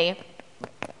anyway?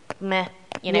 Meh,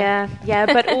 Yeah,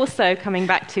 but also coming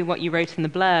back to what you wrote in the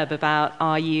blurb about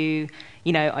are you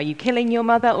killing your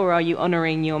mother or are you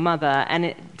honouring your mother? And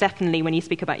it definitely, when you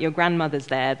speak about your grandmothers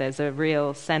there's a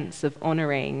real sense of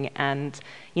honouring, and,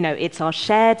 it's our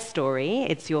shared story,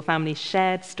 it's your family's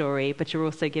shared story, but you're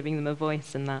also giving them a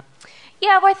voice in that.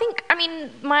 Yeah, well,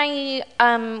 my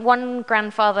one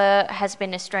grandfather has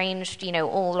been estranged,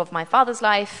 all of my father's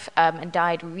life, and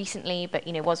died recently, but,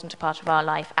 wasn't a part of our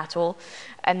life at all.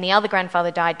 And the other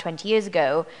grandfather died 20 years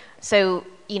ago. So,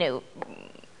 they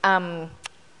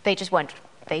just weren't,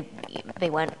 they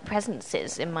weren't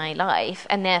presences in my life.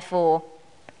 And therefore,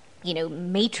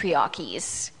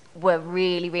 matriarchies were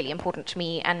really, really important to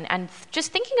me, and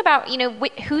just thinking about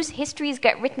whose histories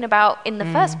get written about in the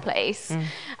first place,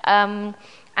 and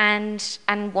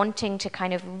wanting to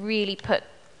kind of really put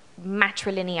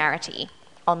matrilinearity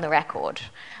on the record,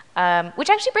 which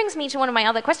actually brings me to one of my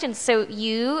other questions. So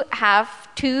you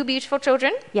have 2 beautiful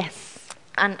children. Yes.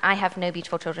 And I have no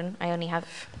beautiful children. I only have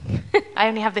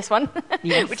this one,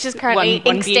 yes. which is currently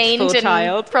one ink-stained and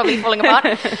child. probably falling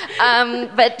apart.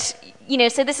 But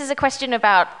so this is a question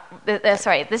about.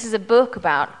 This is a book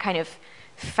about kind of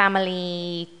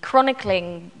family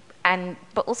chronicling,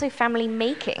 but also family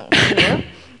making,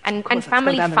 and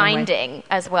family finding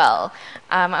as well.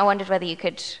 I wondered whether you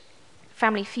could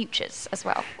family futures as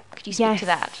well. Could you speak to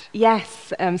that?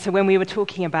 Yes. So when we were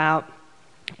talking about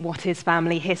what is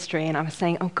family history, and I was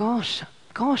saying, oh gosh,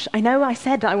 I know I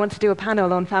said that I want to do a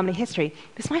panel on family history.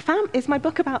 Is my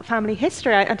book about family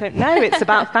history? I don't know. It's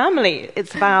about family.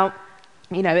 It's about,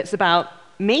 it's about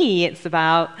me. It's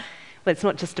about, well, it's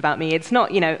not just about me. It's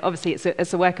not, obviously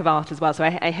it's a work of art as well. So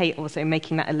I hate also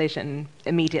making that illusion,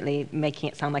 immediately making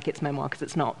it sound like it's memoir, because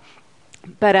it's not.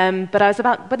 But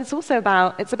it's also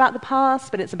about the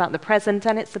past, but it's about the present,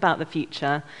 and it's about the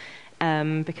future.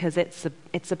 Because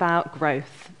it's about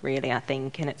growth, really, I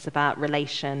think, and it's about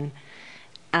relation.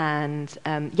 And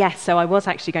so I was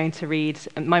actually going to read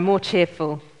my more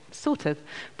cheerful sort of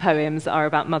poems are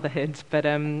about motherhood, but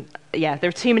there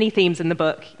are too many themes in the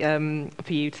book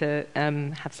for you to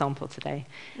have sample today.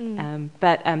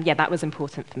 That was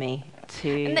important for me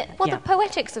to. The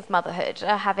poetics of motherhood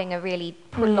are having a really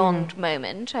prolonged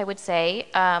moment, I would say.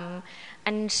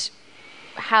 And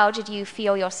how did you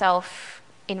feel yourself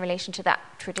in relation to that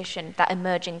tradition, that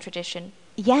emerging tradition?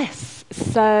 Yes.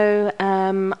 So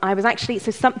I was actually,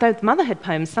 those motherhood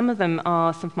poems, some of them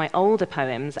are some of my older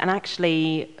poems, and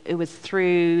actually it was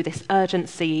through this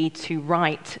urgency to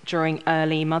write during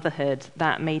early motherhood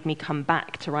that made me come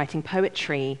back to writing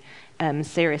poetry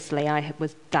seriously. I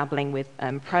was dabbling with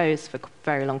prose for a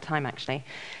very long time, actually.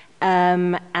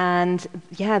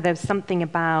 There's something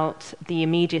about the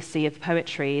immediacy of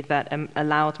poetry that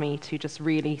allowed me to just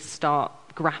really start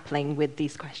grappling with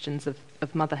these questions of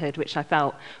motherhood, which I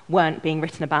felt weren't being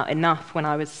written about enough when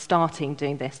I was starting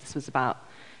doing this. This was about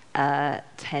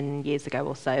 10 years ago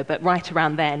or so, but right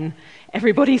around then,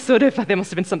 everybody there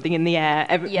must have been something in the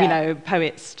air.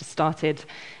 Poets just started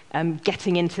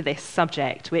getting into this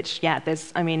subject, which,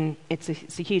 it's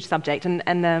a huge subject,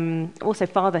 and also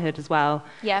fatherhood as well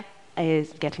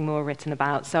is getting more written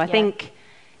about. So I think,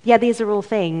 these are all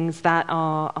things that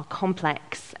are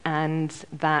complex and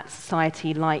that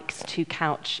society likes to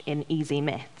couch in easy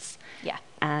myths. Yeah.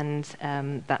 And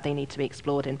that they need to be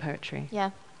explored in poetry.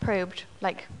 Yeah, probed,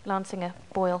 like lancing a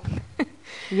boil.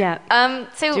 Yeah.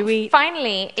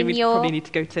 Finally, we probably need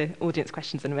to go to audience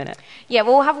questions in a minute. Yeah,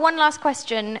 we'll have one last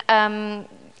question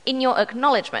in your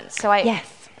acknowledgements. So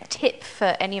tip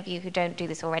for any of you who don't do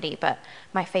this already, but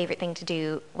my favourite thing to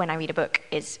do when I read a book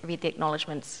is read the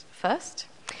acknowledgements first,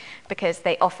 because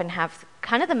they often have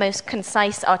kind of the most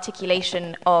concise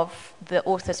articulation of the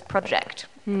author's project,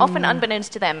 often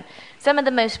unbeknownst to them. Some of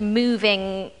the most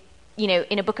moving,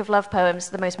 in a book of love poems,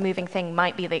 the most moving thing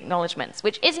might be the acknowledgements,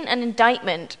 which isn't an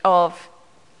indictment of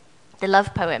the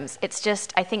love poems. It's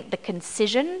just, I think, the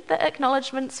concision that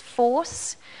acknowledgements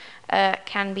force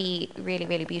can be really,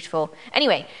 really beautiful.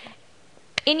 Anyway,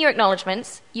 in your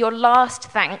acknowledgements, your last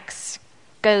thanks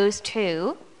goes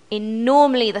to, in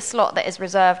normally the slot that is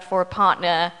reserved for a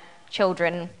partner,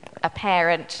 children, a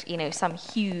parent, some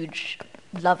huge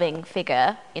loving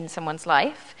figure in someone's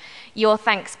life. Your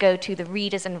thanks go to the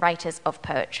readers and writers of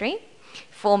poetry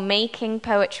for making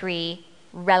poetry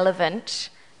relevant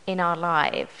in our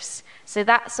lives. So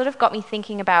that sort of got me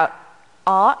thinking about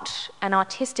art and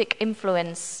artistic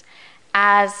influence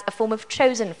as a form of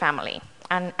chosen family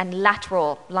and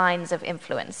lateral lines of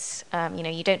influence.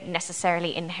 You don't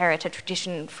necessarily inherit a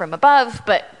tradition from above,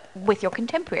 but with your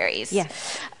contemporaries.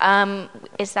 Yes.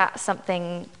 Is that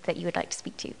something that you would like to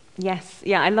speak to? Yes.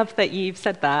 Yeah, I love that you've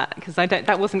said that, because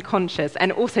that wasn't conscious.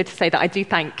 And also to say that I do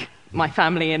thank my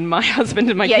family and my husband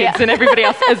and my kids and everybody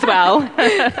else as well.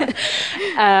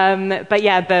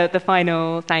 The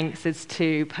final thanks is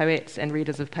to poets and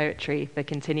readers of poetry for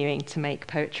continuing to make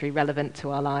poetry relevant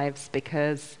to our lives,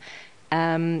 because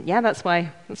that's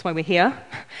why we're here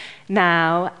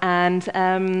now.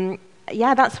 And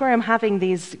that's where I'm having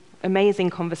these amazing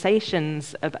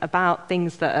conversations about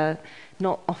things that are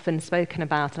not often spoken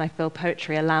about, and I feel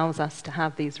poetry allows us to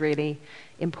have these really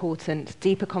important,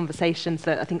 deeper conversations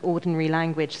that I think ordinary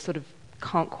language sort of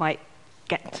can't quite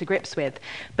get to grips with.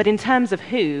 But in terms of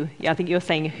who, I think you're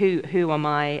saying who are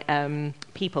my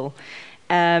people.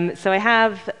 So I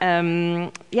have,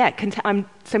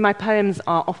 so my poems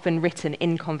are often written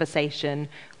in conversation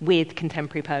with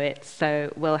contemporary poets.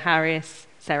 So Will Harris,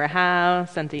 Sarah Howe,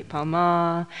 Sandeep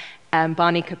Palmar,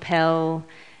 Barney Kapil.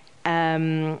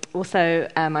 Also,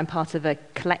 I'm part of a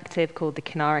collective called the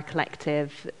Kinara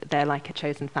Collective. They're like a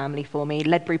chosen family for me.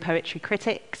 Ledbury Poetry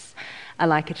Critics are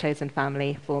like a chosen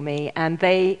family for me. And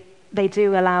they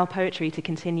do allow poetry to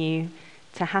continue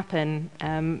to happen.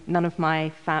 None of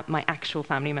my actual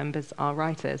family members are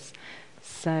writers.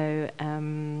 So,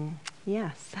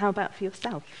 yes. How about for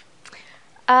yourself?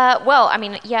 Well, I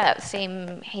mean, yeah,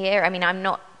 same here. I mean, I'm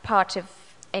not part of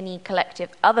any collective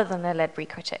other than the Ledbury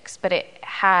Critics, but it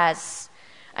has,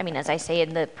 I mean, as I say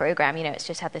in the program, it's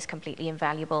just had this completely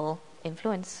invaluable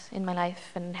influence in my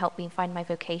life and helped me find my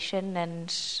vocation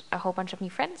and a whole bunch of new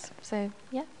friends. So,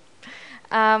 yeah.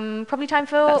 Probably time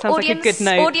for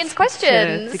audience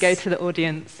questions. To go to the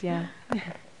audience, yeah.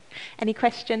 Any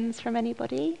questions from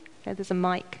anybody? Oh, there's a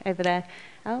mic over there.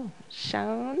 Oh,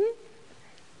 Sean?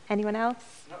 Anyone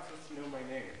else? Not supposed to know my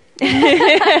name.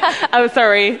 Oh,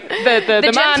 sorry.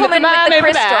 The gentleman man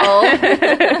with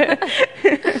the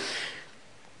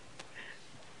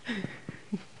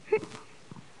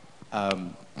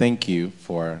crystal. Thank you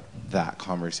for that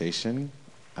conversation.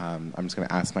 I'm just going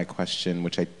to ask my question,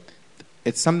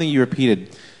 it's something you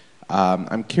repeated.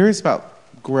 I'm curious about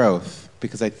growth,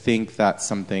 because I think that's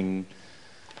something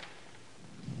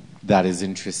that is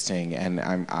interesting, and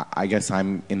I guess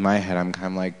in my head, I'm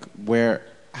kind of like,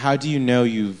 how do you know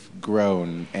you've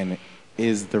grown, and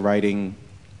is the writing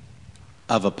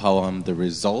of a poem the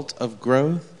result of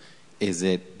growth? Is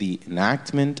it the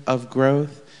enactment of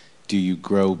growth? Do you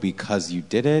grow because you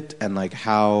did it? And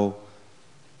how,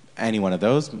 any one of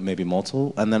those, maybe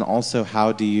multiple, and then also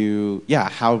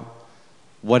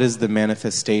what is the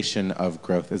manifestation of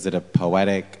growth? Is it a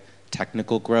poetic,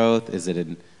 technical growth? Is it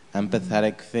an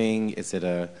empathetic thing? Is it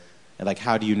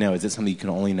how do you know? Is it something you can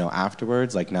only know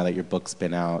afterwards? Now that your book's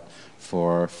been out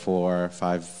for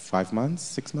 5 months,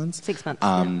 6 months? 6 months.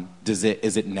 Yeah.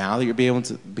 Is it now that you're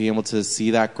able to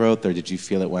see that growth, or did you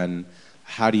feel it when?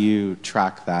 How do you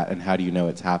track that, and how do you know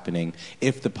it's happening?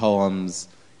 If the poems,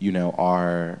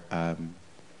 are,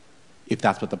 if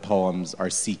that's what the poems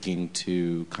are seeking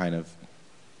to kind of,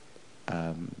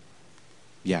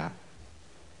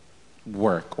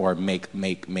 work or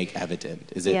make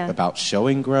evident? Is it about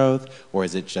showing growth, or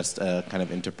is it just a kind of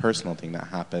interpersonal thing that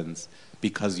happens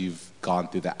because you've gone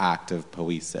through the act of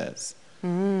poesis?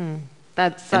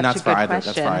 That's such a good question.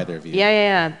 That's for either of you.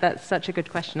 Yeah. That's such a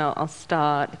good question. I'll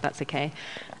start, if that's okay.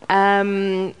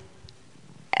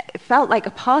 It felt like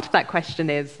a part of that question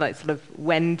is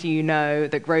when do you know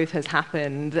that growth has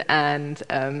happened, and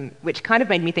which kind of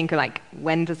made me think of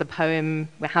when does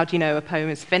how do you know a poem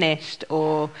is finished,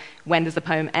 or when does the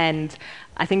poem end?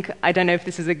 I don't know if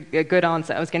this is a good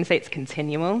answer. I was going to say it's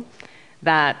continual,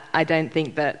 that I don't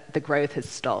think that the growth has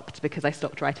stopped because I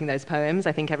stopped writing those poems.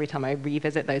 I think every time I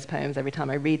revisit those poems, every time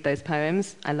I read those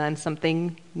poems, I learn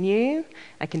something new.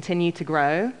 I continue to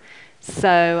grow.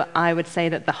 So I would say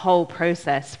that the whole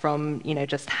process from,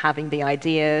 just having the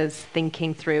ideas,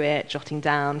 thinking through it, jotting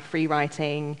down, free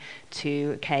writing,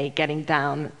 to, getting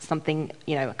down something,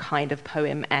 a kind of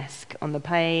poem-esque on the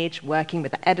page, working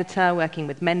with the editor, working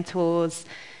with mentors.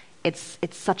 It's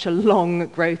such a long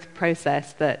growth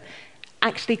process that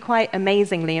actually quite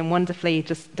amazingly and wonderfully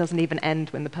just doesn't even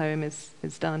end when the poem is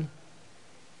done.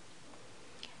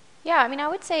 Yeah, I mean, I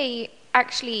would say,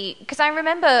 actually, because I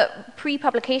remember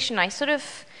pre-publication, I sort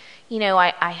of,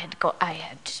 I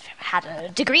had a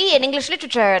degree in English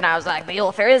literature, and I was like, the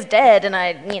author is dead, and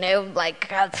I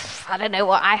don't know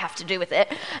what I have to do with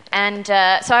it. And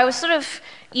so I was sort of,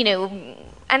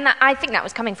 and I think that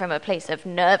was coming from a place of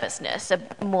nervousness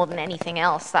more than anything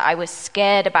else, that I was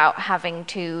scared about having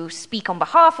to speak on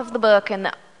behalf of the book, and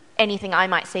that anything I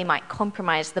might say might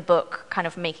compromise the book kind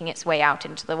of making its way out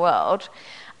into the world.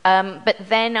 But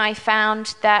then I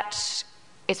found that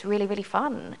it's really, really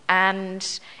fun.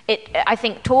 And I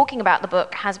think talking about the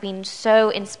book has been so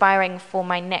inspiring for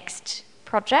my next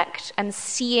project, and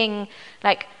seeing,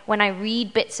 when I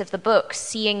read bits of the book,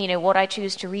 seeing, what I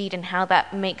choose to read and how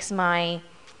that makes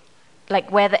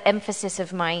where the emphasis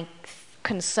of my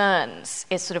concerns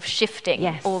is sort of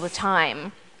shifting all the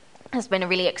time, has been a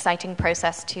really exciting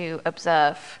process to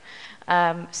observe.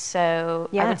 So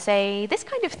I Yeah. would say this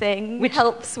kind of thing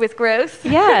helps with growth.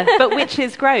 Yeah, but which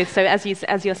is growth? So as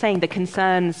you're saying, the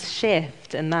concerns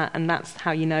shift, and that's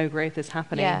how you know growth is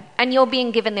happening. Yeah, and you're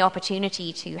being given the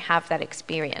opportunity to have that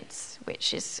experience,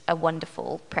 which is a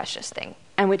wonderful, precious thing.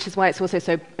 And which is why it's also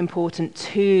so important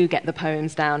to get the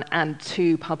poems down and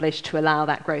to publish, to allow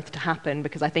that growth to happen,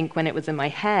 because I think when it was in my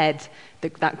head,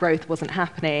 that growth wasn't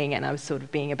happening and I was sort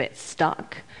of being a bit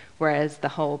stuck, whereas the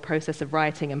whole process of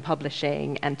writing and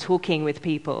publishing and talking with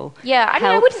people Yeah, I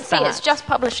mean, I wouldn't say that. it's just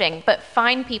publishing, but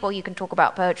find people you can talk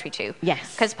about poetry to.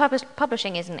 Yes. Because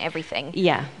publishing isn't everything.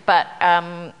 Yeah. But,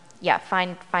 yeah,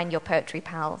 find your poetry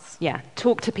pals. Yeah,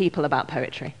 talk to people about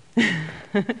poetry,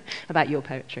 about your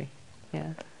poetry.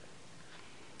 Yeah.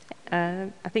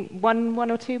 I think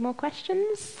one or two more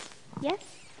questions. Yes.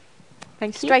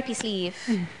 Thank you. Stripy sleeve.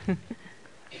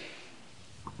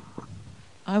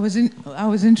 I was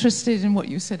interested in what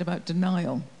you said about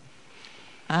denial,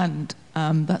 and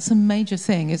that's a major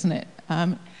thing, isn't it?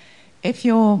 I'm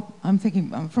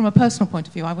thinking from a personal point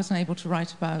of view. I wasn't able to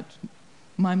write about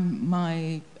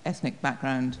my ethnic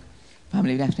background,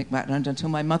 family ethnic background, until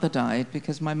my mother died,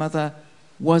 because my mother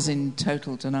was in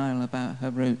total denial about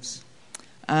her roots.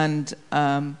 And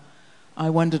I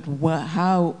wondered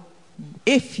how,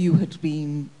 if you had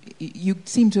been, you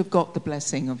seem to have got the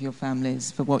blessing of your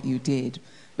families for what you did,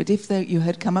 but if you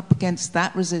had come up against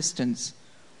that resistance,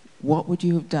 what would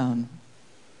you have done?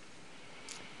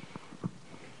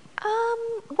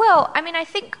 Well, I mean, I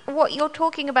think what you're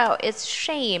talking about is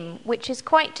shame, which is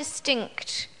quite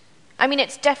distinct. I mean,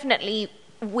 it's definitely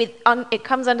it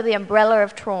comes under the umbrella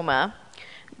of trauma,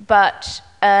 but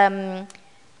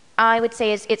I would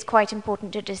say it's quite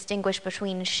important to distinguish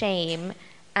between shame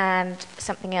and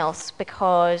something else,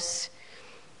 because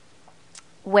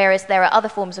whereas there are other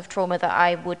forms of trauma that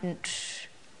I wouldn't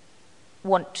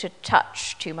want to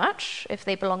touch too much if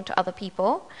they belong to other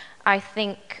people, I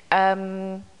think,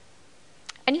 and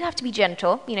you have to be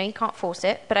gentle, you can't force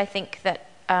it, but I think that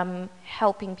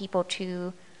helping people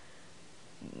to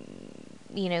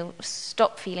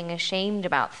stop feeling ashamed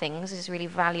about things is really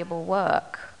valuable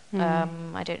work.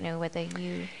 I don't know whether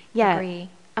you agree.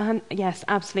 Yes,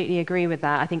 absolutely agree with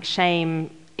that. I think shame,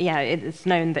 it's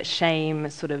known that shame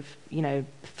sort of,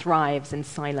 thrives in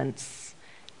silence.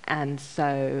 And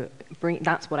so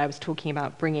that's what I was talking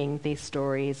about, bringing these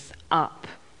stories up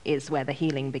is where the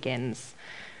healing begins.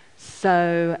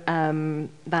 So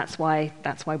that's why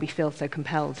we feel so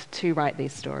compelled to write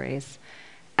these stories.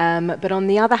 But on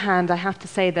the other hand, I have to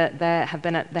say that there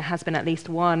has been at least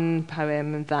one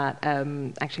poem that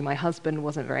actually my husband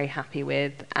wasn't very happy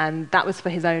with, and that was for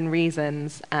his own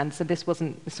reasons. And so this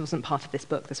wasn't part of this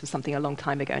book. This was something a long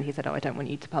time ago, and he said, "Oh, I don't want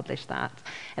you to publish that."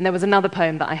 And there was another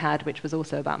poem that I had, which was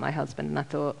also about my husband, and I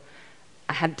thought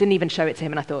didn't even show it to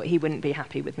him, and I thought he wouldn't be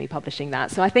happy with me publishing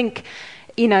that. So I think,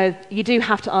 you do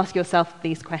have to ask yourself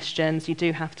these questions. You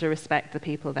do have to respect the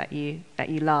people that you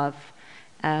love.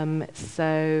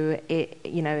 So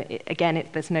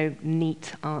there's no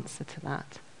neat answer to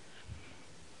that.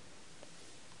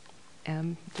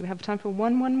 Do we have time for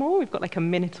one more? We've got like a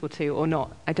minute or two, or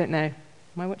not. I don't know.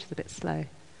 My watch is a bit slow.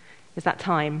 Is that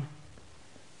time?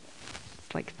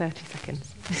 It's like 30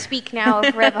 seconds. Speak now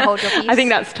or forever hold your peace. I think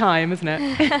that's time, isn't it?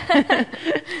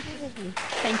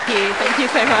 Thank you. Thank you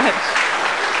so much.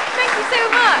 Thank you so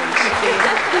much.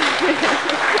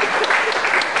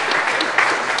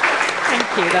 Thank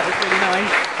you. That was really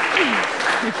nice.